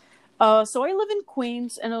 So I live in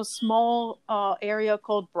Queens, in a small area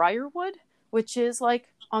called Briarwood, which is like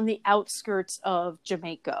on the outskirts of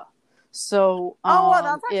Jamaica. So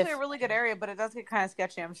that's actually a really good area, but it does get kind of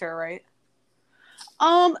sketchy, I'm sure, right?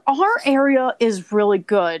 Our area is really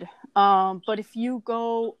good. But if you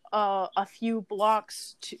go a few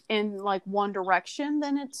blocks in like one direction,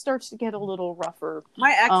 then it starts to get a little rougher.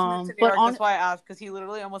 My ex moved to New York, that's why I asked, because he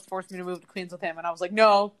literally almost forced me to move to Queens with him, and I was like,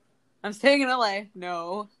 no, I'm staying in LA.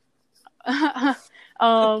 No. I've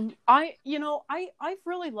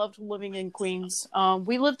really loved living in Queens.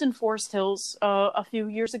 We lived in Forest Hills a few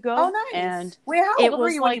years ago. Oh, nice. And wait, how old were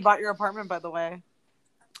you when you bought your apartment, by the way?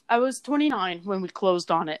 I was 29 when we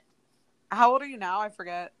closed on it. How old are you now? I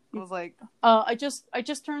forget. It was like I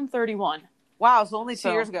just turned 31. Wow, so only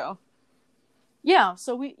 2 years ago. Yeah,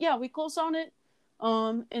 so we closed on it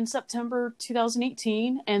in September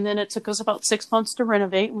 2018, and then it took us about 6 months to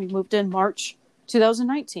renovate, and we moved in March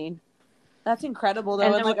 2019. That's incredible,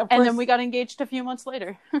 though. And then we got engaged a few months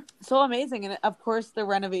later. So amazing. And of course, the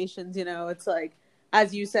renovations, it's like,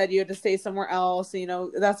 as you said, you had to stay somewhere else.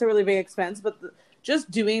 That's a really big expense. But just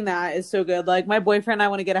doing that is so good. Like, my boyfriend and I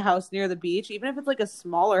want to get a house near the beach, even if it's like a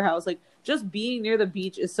smaller house. Like, just being near the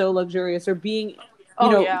beach is so luxurious. Or being,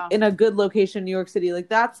 in a good location in New York City. Like,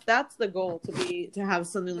 that's the goal, to have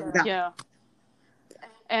something like that. Yeah.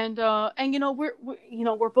 And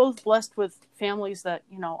we're both blessed with families that,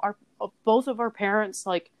 both of our parents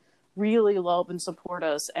like really love and support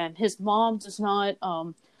us, and his mom did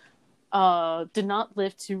not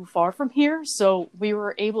live too far from here, so we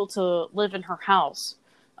were able to live in her house.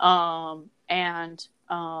 And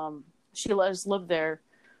She let us live there.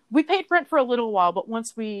 We paid rent for a little while, but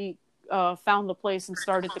once we found the place and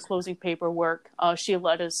started the closing paperwork, she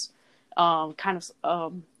let us let us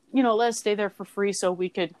stay there for free so we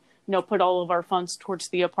could, put all of our funds towards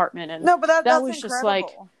the apartment. And No, but that that's was incredible. just like,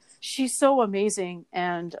 she's so amazing.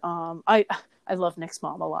 And I love Nick's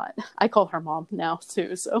mom a lot. I call her mom now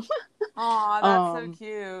too. So, aw, that's so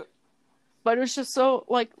cute. But it was just so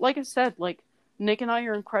like I said, like Nick and I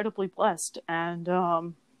are incredibly blessed, and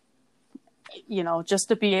just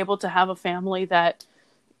to be able to have a family that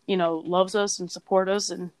loves us and support us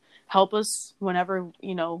and help us whenever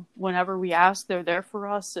we ask, they're there for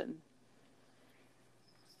us. And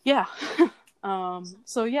yeah.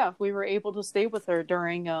 So yeah, we were able to stay with her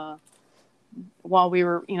during while we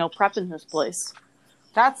were prepping this place.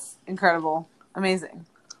 That's incredible. Amazing.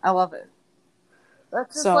 I love it.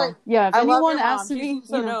 That's just so yeah, if anyone asks me, she's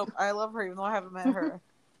so dope. I love her even though I haven't met her.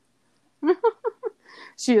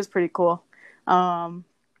 She is pretty cool.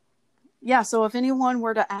 Yeah, so if anyone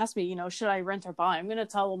were to ask me, should I rent or buy, I'm going to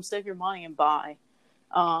tell them save your money and buy.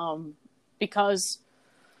 Because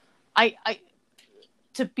I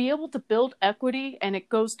to be able to build equity, and it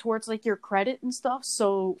goes towards like your credit and stuff.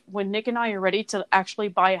 So when Nick and I are ready to actually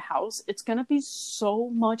buy a house, it's going to be so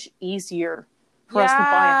much easier for us to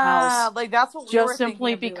buy a house. Like that's what we just were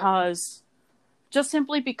simply thinking of because just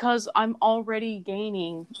simply because I'm already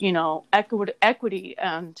gaining, equity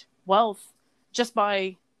and wealth just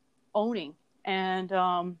by owning. And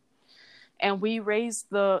we raised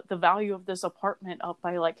the value of this apartment up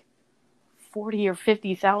by like $40,000 or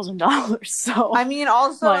 $50,000. So I mean,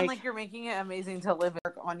 also, and like you're making it amazing to live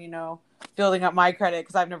on, building up my credit,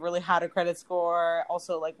 because I've never really had a credit score.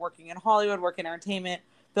 Also, like working in Hollywood, working in entertainment,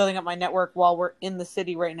 building up my network while we're in the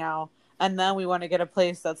city right now. And then we want to get a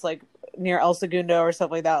place that's like near El Segundo or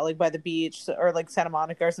stuff like that, like by the beach, or like Santa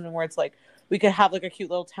Monica or something, where it's like we could have like a cute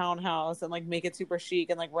little townhouse and like make it super chic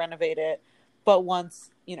and like renovate it. But once,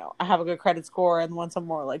 I have a good credit score, and once I'm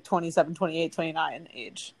more like 27, 28, 29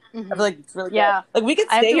 age, I feel like it's really good. Like we could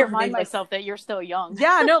stay I have to here. Remind myself that you're still young.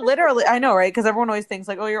 Yeah, no, literally, I know, right? Because everyone always thinks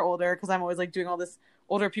like, oh, you're older, because I'm always like doing all this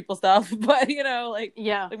older people stuff. But like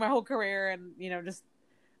my whole career, and just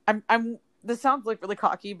I'm. This sounds like really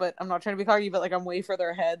cocky, but I'm not trying to be cocky. But like I'm way further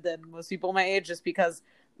ahead than most people my age, just because,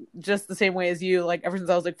 just the same way as you. Like ever since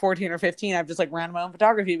I was like 14 or 15, I've just like ran my own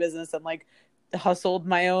photography business and like hustled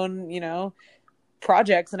my own,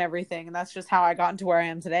 projects and everything, and that's just how I got into where I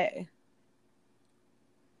am today.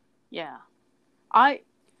 Yeah. I've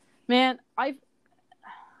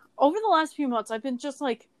over the last few months, I've been just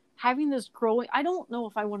like having this growing. I don't know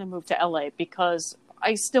if I want to move to LA, because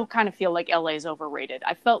I still kind of feel like LA is overrated.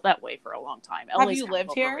 I felt that way for a long time. Have you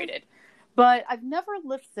lived here? But I've never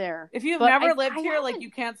lived there. If you've never lived here, like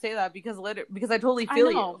you can't say that, because I totally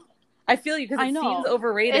feel you. I feel you, because it seems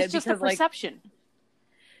overrated. It's just because, a perception. Like,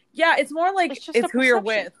 yeah, it's more like it's who you're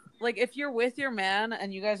with. Like if you're with your man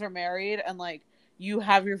and you guys are married, and like you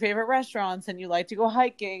have your favorite restaurants, and you like to go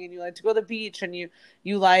hiking, and you like to go to the beach, and you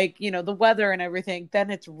like, the weather and everything, then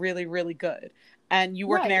it's really, really good. And you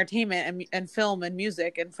work in entertainment and film and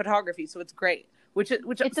music and photography, so it's great. Which it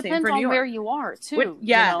depends on where you are too.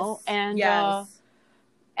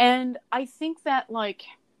 And I think that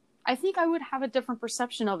I think I would have a different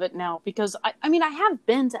perception of it now, because I mean I have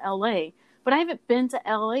been to LA, but I haven't been to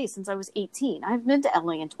LA since I was 18. I haven't been to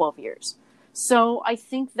LA in 12 years. So I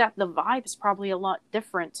think that the vibe is probably a lot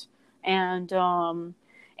different. And I've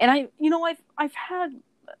had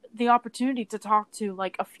the opportunity to talk to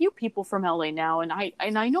like a few people from LA now, and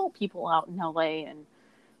I know people out in LA, and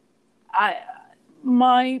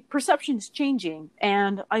my perception is changing,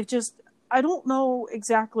 and I don't know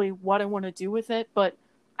exactly what I want to do with it, but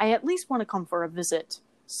I at least want to come for a visit.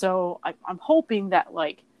 So I'm hoping that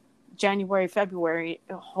like January, February,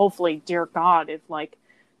 hopefully, dear God, if like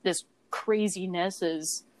this craziness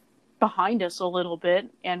is behind us a little bit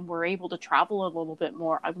and we're able to travel a little bit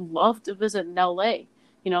more, I'd love to visit in LA.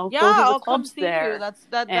 Go to the clubs there.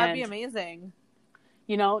 That'd be amazing.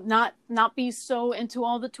 Not be so into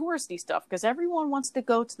all the touristy stuff, because everyone wants to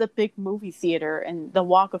go to the big movie theater and the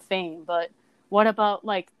Walk of Fame. But what about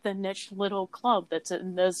like the niche little club that's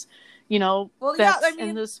in this,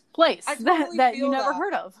 in this place that you never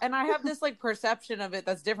heard of? And I have this like perception of it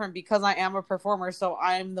that's different, because I am a performer, so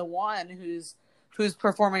I'm the one who's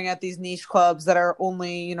performing at these niche clubs that are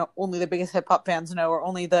only the biggest hip hop fans know, or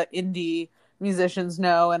only the indie musicians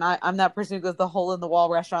know. And I'm that person who goes to the hole in the wall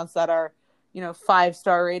restaurants that are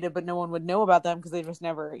 5-star rated, but no one would know about them because they just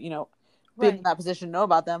never been in Right. that position to know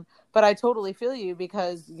about them. But I totally feel you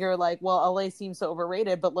because you're like, well, LA seems so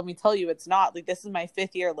overrated, but let me tell you, it's not. Like, this is my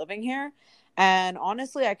 5th year living here. And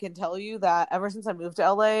honestly, I can tell you that ever since I moved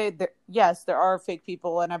to LA, yes, there are fake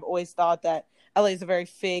people. And I've always thought that LA is a very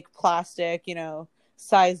fake, plastic,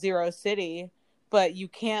 size zero city. But you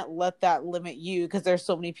can't let that limit you because there's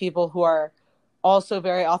so many people who are also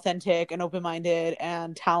very authentic and open-minded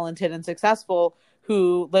and talented and successful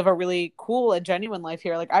who live a really cool and genuine life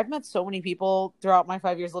here. Like, I've met so many people throughout my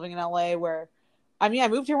 5 years living in LA where, I mean, I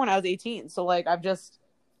moved here when I was 18. So like,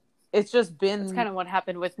 it's just That's been, kind of what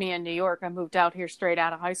happened with me in New York. I moved out here straight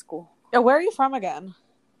out of high school. yeah, where are you from again?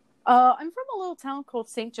 I'm from a little town called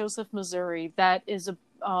St. Joseph, Missouri. That is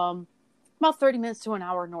about 30 minutes to an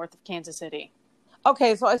hour north of Kansas City.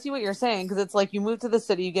 Okay, so I see what you're saying because it's like you move to the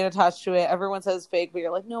city, you get attached to it. Everyone says fake, but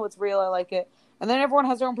you're like, no, it's real. I like it. And then everyone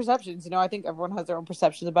has their own perceptions. I think everyone has their own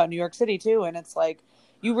perceptions about New York City too. And it's like,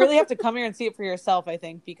 you really have to come here and see it for yourself, I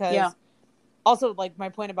think, Yeah. because also like my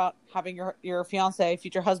point about having your fiance,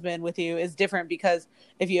 future husband with you is different because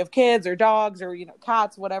if you have kids or dogs or,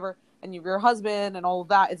 cats, whatever, and you're your husband and all of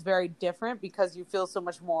that, it's very different because you feel so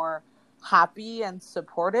much more happy and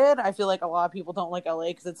supported. I feel like a lot of people don't like LA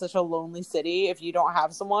because it's such a lonely city if you don't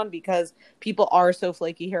have someone because people are so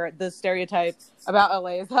flaky here. The stereotype about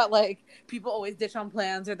LA is that like people always ditch on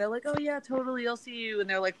plans or they're like, oh yeah, totally, I'll see you, and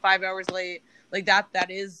they're like 5 hours late. Like that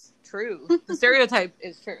is true. The stereotype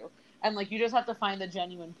is true. And like you just have to find the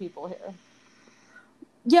genuine people here.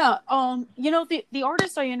 Yeah, the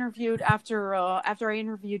artist I interviewed after I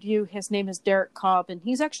interviewed you, his name is Derek Cobb, and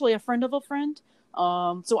he's actually a friend of a friend.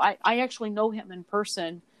 So I actually know him in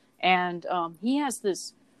person, and he has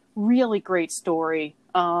this really great story.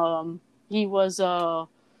 He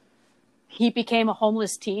became a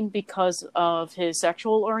homeless teen because of his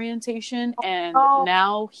sexual orientation, and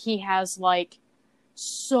now he has like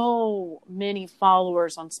so many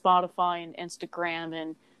followers on Spotify and Instagram,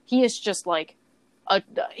 and he is just like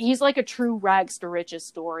he's like a true rags to riches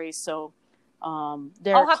story. So Derek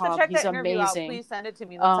I'll have Cobb, to check he's that interview out. amazing. Please send it to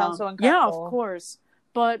me. That sounds so incredible. Yeah, of course.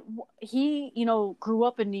 But he, grew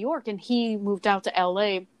up in New York, and he moved out to LA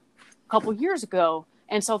a couple years ago.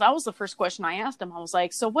 And so that was the first question I asked him. I was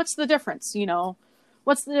like, so what's the difference?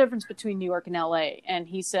 What's the difference between New York and LA? And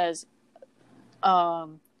he says,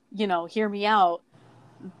 hear me out.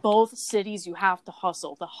 Both cities, you have to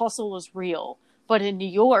hustle. The hustle is real. But in New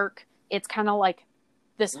York, it's kind of like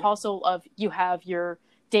this hustle of you have your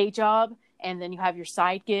day job, and then you have your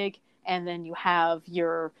side gig, and then you have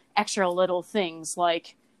your extra little things.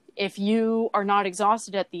 Like, if you are not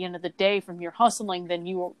exhausted at the end of the day from your hustling, then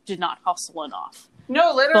you did not hustle enough.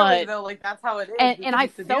 No, literally, though, like, that's how it is. And I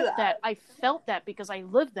felt that. I felt that because I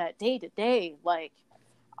lived that day to day. Like,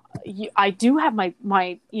 I do have my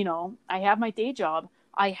I have my day job.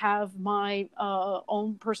 I have my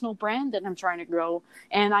own personal brand that I'm trying to grow,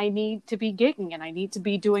 and I need to be gigging, and I need to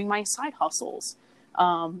be doing my side hustles.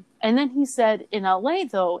 And then he said, in LA,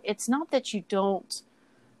 though, it's not that you don't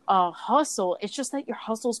hustle. It's just that your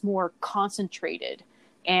hustle's more concentrated.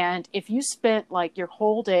 And if you spent like your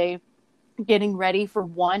whole day getting ready for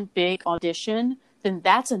one big audition, then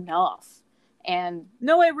that's enough. And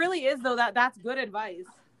no, it really is, though. That's good advice.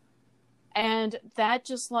 And that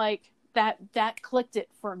just like that clicked it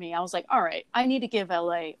for me. I was like, all right, I need to give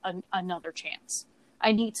LA another chance.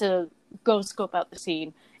 I need to go scope out the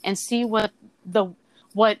scene and see what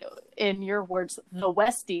in your words, the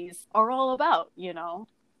Westies are all about,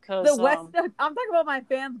 Because the West, I'm talking about my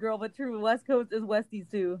fans, girl, but true, West Coast is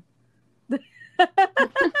Westies too. I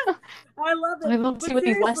love it. I love to see what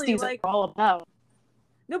these Westies are all about.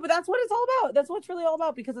 No, but that's what it's all about. That's what it's really all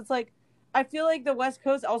about, because it's like, I feel like the West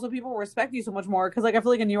Coast, also people respect you so much more, because like I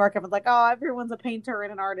feel like in New York, everyone's like, oh, everyone's a painter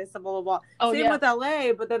and an artist and blah, blah, blah. Oh, Same with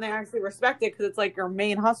LA, but then they actually respect it because it's like your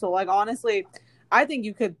main hustle. Like, honestly, I think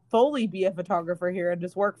you could fully be a photographer here and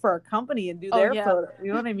just work for a company and do their photo.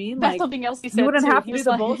 You know what I mean? That's like, something else he said. You wouldn't too. have to do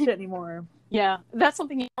the bullshit anymore. Yeah, that's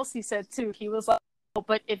something else he said too. He was like, oh,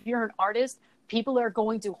 but if you're an artist, people are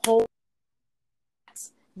going to hold.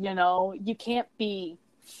 You can't be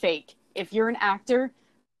fake. If you're an actor,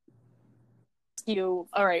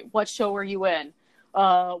 all right, what show are you in?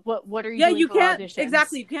 What are you doing for auditions?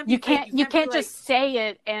 Exactly. You can't just say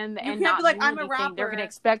it and not be like, I'm a rapper. They're gonna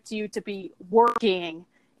expect you to be working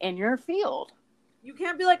in your field. You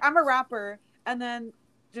can't be like, I'm a rapper, and then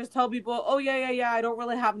just tell people, oh yeah, I don't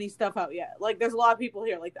really have any stuff out yet. Like, there's a lot of people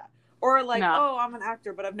here like that. Or like, oh, I'm an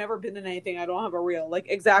actor, but I've never been in anything. I don't have a reel. Like,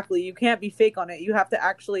 exactly. You can't be fake on it. You have to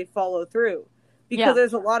actually follow through. Because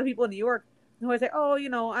there's a lot of people in New York who always say, oh,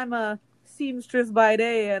 I'm a seamstress by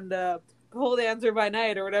day and pole dancer by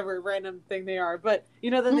night or whatever random thing they are. But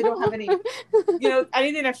then they don't have any,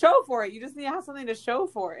 anything to show for it. You just need to have something to show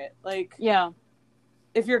for it. Like, yeah.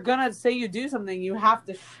 If you're gonna say you do something, you have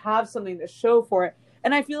to have something to show for it.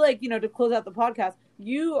 And I feel like, to close out the podcast,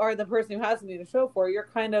 you are the person who has something to show for. You're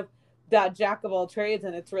kind of that jack of all trades,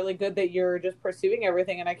 and it's really good that you're just pursuing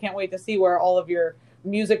everything. And I can't wait to see where all of your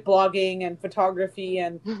music blogging and photography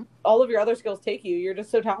and all of your other skills take you. You're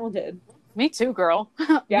just so talented. Me too, girl. Yes. Me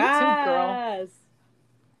too, girl.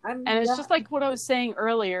 And it's just like what I was saying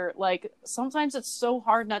earlier, like sometimes it's so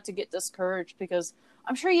hard not to get discouraged, because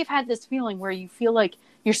I'm sure you've had this feeling where you feel like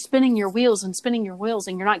you're spinning your wheels and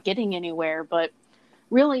you're not getting anywhere. But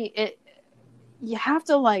really, you have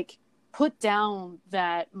to like put down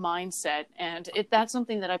that mindset. And that's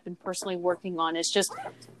something that I've been personally working on, is just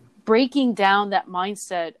breaking down that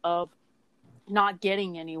mindset of not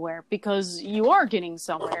getting anywhere, because you are getting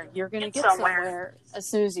somewhere. You're going to get somewhere as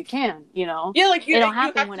soon as you can, Yeah, like it'll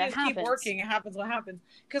happen when it happens. Keep working. It happens when it happens.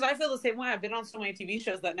 Because I feel the same way. I've been on so many TV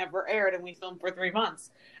shows that never aired, and we filmed for 3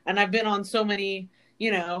 months. And I've been on so many,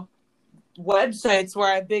 websites where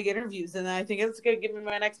I have big interviews, and I think it's going to give me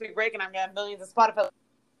my next big break, and I'm going to have millions of Spotify.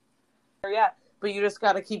 Yeah, but you just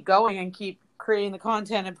got to keep going and keep creating the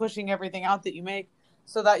content and pushing everything out that you make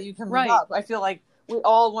so that you can move up. I feel like we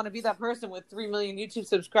all want to be that person with 3 million YouTube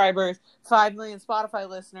subscribers, 5 million Spotify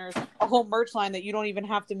listeners, a whole merch line that you don't even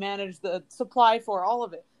have to manage the supply for, all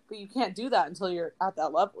of it. But you can't do that until you're at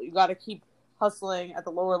that level. You got to keep hustling at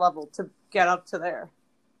the lower level to get up to there.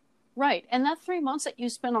 Right. And that 3 months that you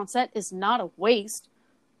spent on set is not a waste.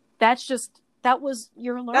 That was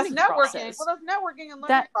your learning process. Well, that's networking and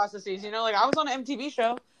learning processes. Like I was on an MTV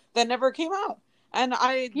show that never came out. And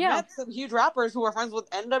I met some huge rappers who are friends with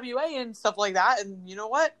NWA and stuff like that. And you know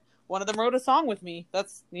what? One of them wrote a song with me.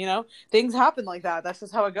 That's, things happen like that. That's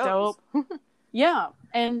just how it goes. Dope. Yeah.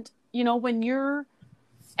 And, when you're,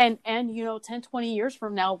 and 10, 20 years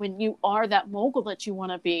from now, when you are that mogul that you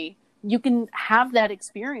want to be, you can have that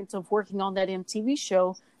experience of working on that MTV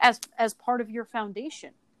show as part of your foundation,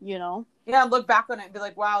 Yeah, look back on it and be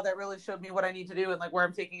like, wow, that really showed me what I need to do and like where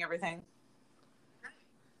I'm taking everything.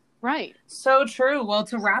 Right. So true. Well,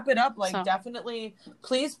 to wrap it up, definitely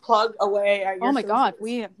please plug away at your Oh my God.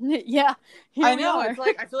 I know. It's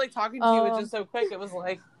like, I feel like talking to you was just so quick. It was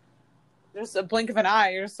like just a blink of an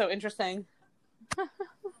eye. You're so interesting.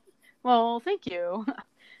 Well, thank you.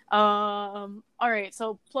 All right.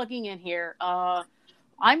 So plugging in here,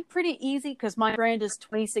 I'm pretty easy because my brand is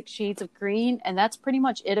 26 Shades of Green, and that's pretty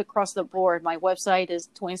much it across the board. My website is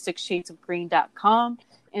 26shadesofgreen.com.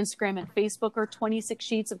 Instagram and Facebook are 26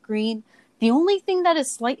 Shades of Green. The only thing that is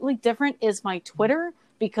slightly different is my Twitter,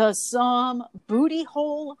 because some booty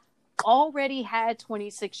hole already had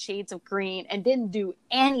 26 Shades of Green and didn't do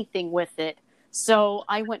anything with it. So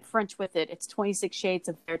I went French with it. It's 26 Shades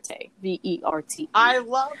of Verte, Verte. I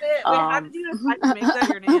love it. Wait, how did you decide to make that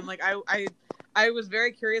your name? Like I was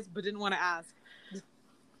very curious, but didn't want to ask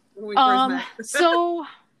when we first met. So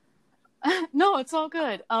no, it's all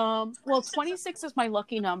good. Well, 26 is my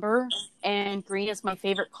lucky number, and green is my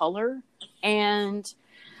favorite color. And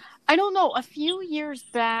I don't know, a few years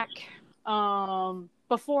back,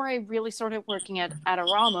 before I really started working at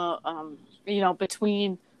Adorama,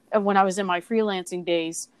 between when I was in my freelancing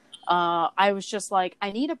days, I was just like,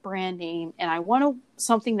 I need a brand name, and I want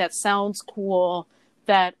something that sounds cool,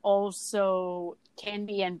 that also can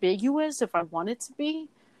be ambiguous if I want it to be.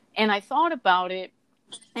 And I thought about it.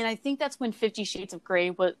 And I think that's when 50 Shades of Grey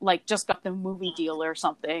was like just got the movie deal or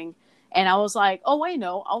something. And I was like, oh, I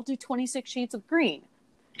know, I'll do 26 Shades of Green,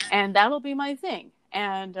 and that'll be my thing.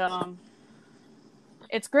 And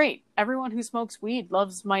it's great. Everyone who smokes weed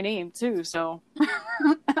loves my name too. So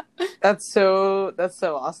that's so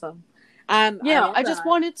awesome. I just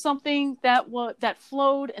wanted something that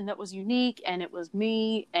flowed and that was unique, and it was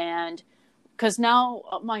me. And because now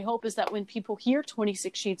my hope is that when people hear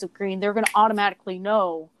 26 Shades of Green, they're going to automatically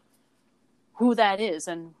know who that is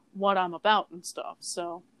and what I'm about and stuff.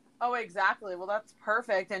 So. Oh, exactly. Well, that's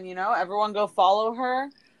perfect. And, everyone go follow her.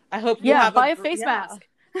 I hope you have buy a face mask.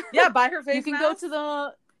 Yeah, buy her face mask.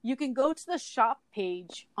 You can go to the shop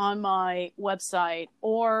page on my website,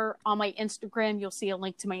 or on my Instagram, you'll see a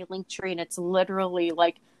link to my link tree, and it's literally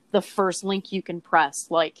like the first link you can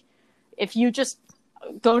press. Like, if you just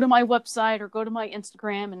go to my website or go to my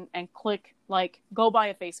Instagram and click, like, go buy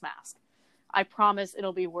a face mask, I promise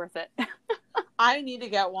it'll be worth it. I need to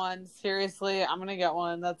get one. Seriously, I'm going to get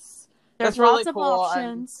one. That's There's really lots cool. of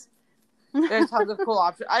options. There's tons of cool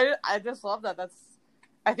options. I just love that.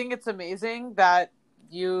 I think it's amazing that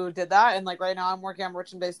you did that. And like right now I'm working on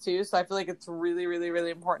merchandise too. So I feel like it's really, really, really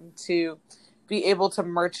important to be able to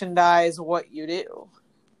merchandise what you do.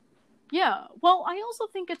 Yeah. Well, I also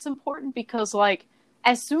think it's important because, like,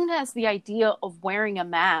 as soon as the idea of wearing a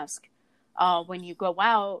mask when you go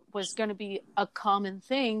out was going to be a common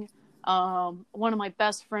thing, one of my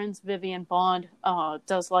best friends, Vivian Bond,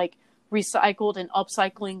 does like recycled and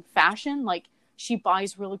upcycling fashion. Like, she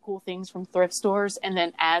buys really cool things from thrift stores and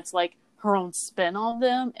then adds like her own spin on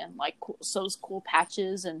them and like sews cool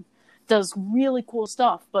patches and does really cool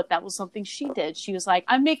stuff. But that was something she did. She was like,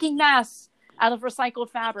 I'm making masks out of recycled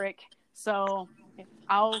fabric, so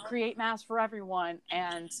I'll create masks for everyone.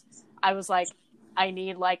 And I was like, I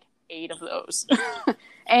need like 8 of those.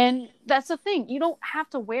 And that's the thing. You don't have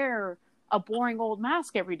to wear a boring old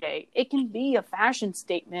mask every day. It can be a fashion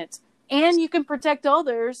statement, and you can protect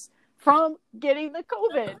others from getting the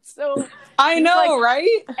COVID. So I know, like,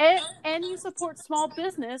 right? And you support small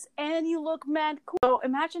business, and you look mad cool. So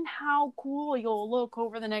imagine how cool you'll look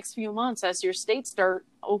over the next few months as your states start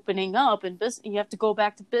opening up and you have to go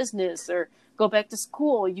back to business or go back to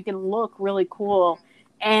school. You can look really cool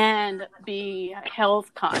and be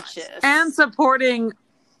health conscious. And supporting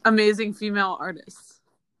amazing female artists.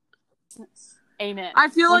 Amen. I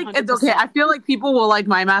feel like 100%. It's okay. I feel like people will like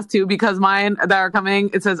my mask too, because mine that are coming,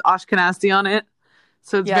 it says Ashkenazi on it.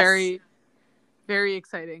 So it's very, very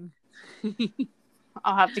exciting.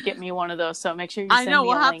 I'll have to get me one of those. So make sure you send me a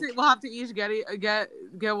link. We'll have to each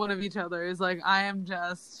get one of each other. It's like, I am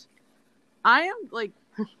like,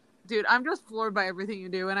 dude, I'm just floored by everything you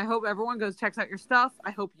do. And I hope everyone checks out your stuff. I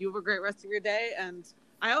hope you have a great rest of your day. And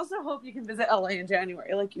I also hope you can visit LA in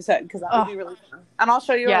January, like you said, because that would be really fun. And I'll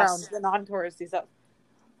show you around the non-touristy stuff.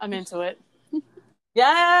 I'm into it.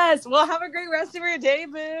 Yes! Well, have a great rest of your day,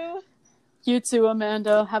 boo! You too,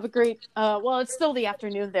 Amanda. Have a great, well, it's still the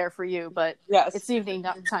afternoon there for you, but it's evening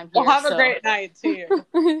time here. Well, have a great night, too.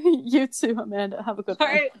 You too, Amanda. Have a good one.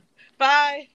 All right. Bye.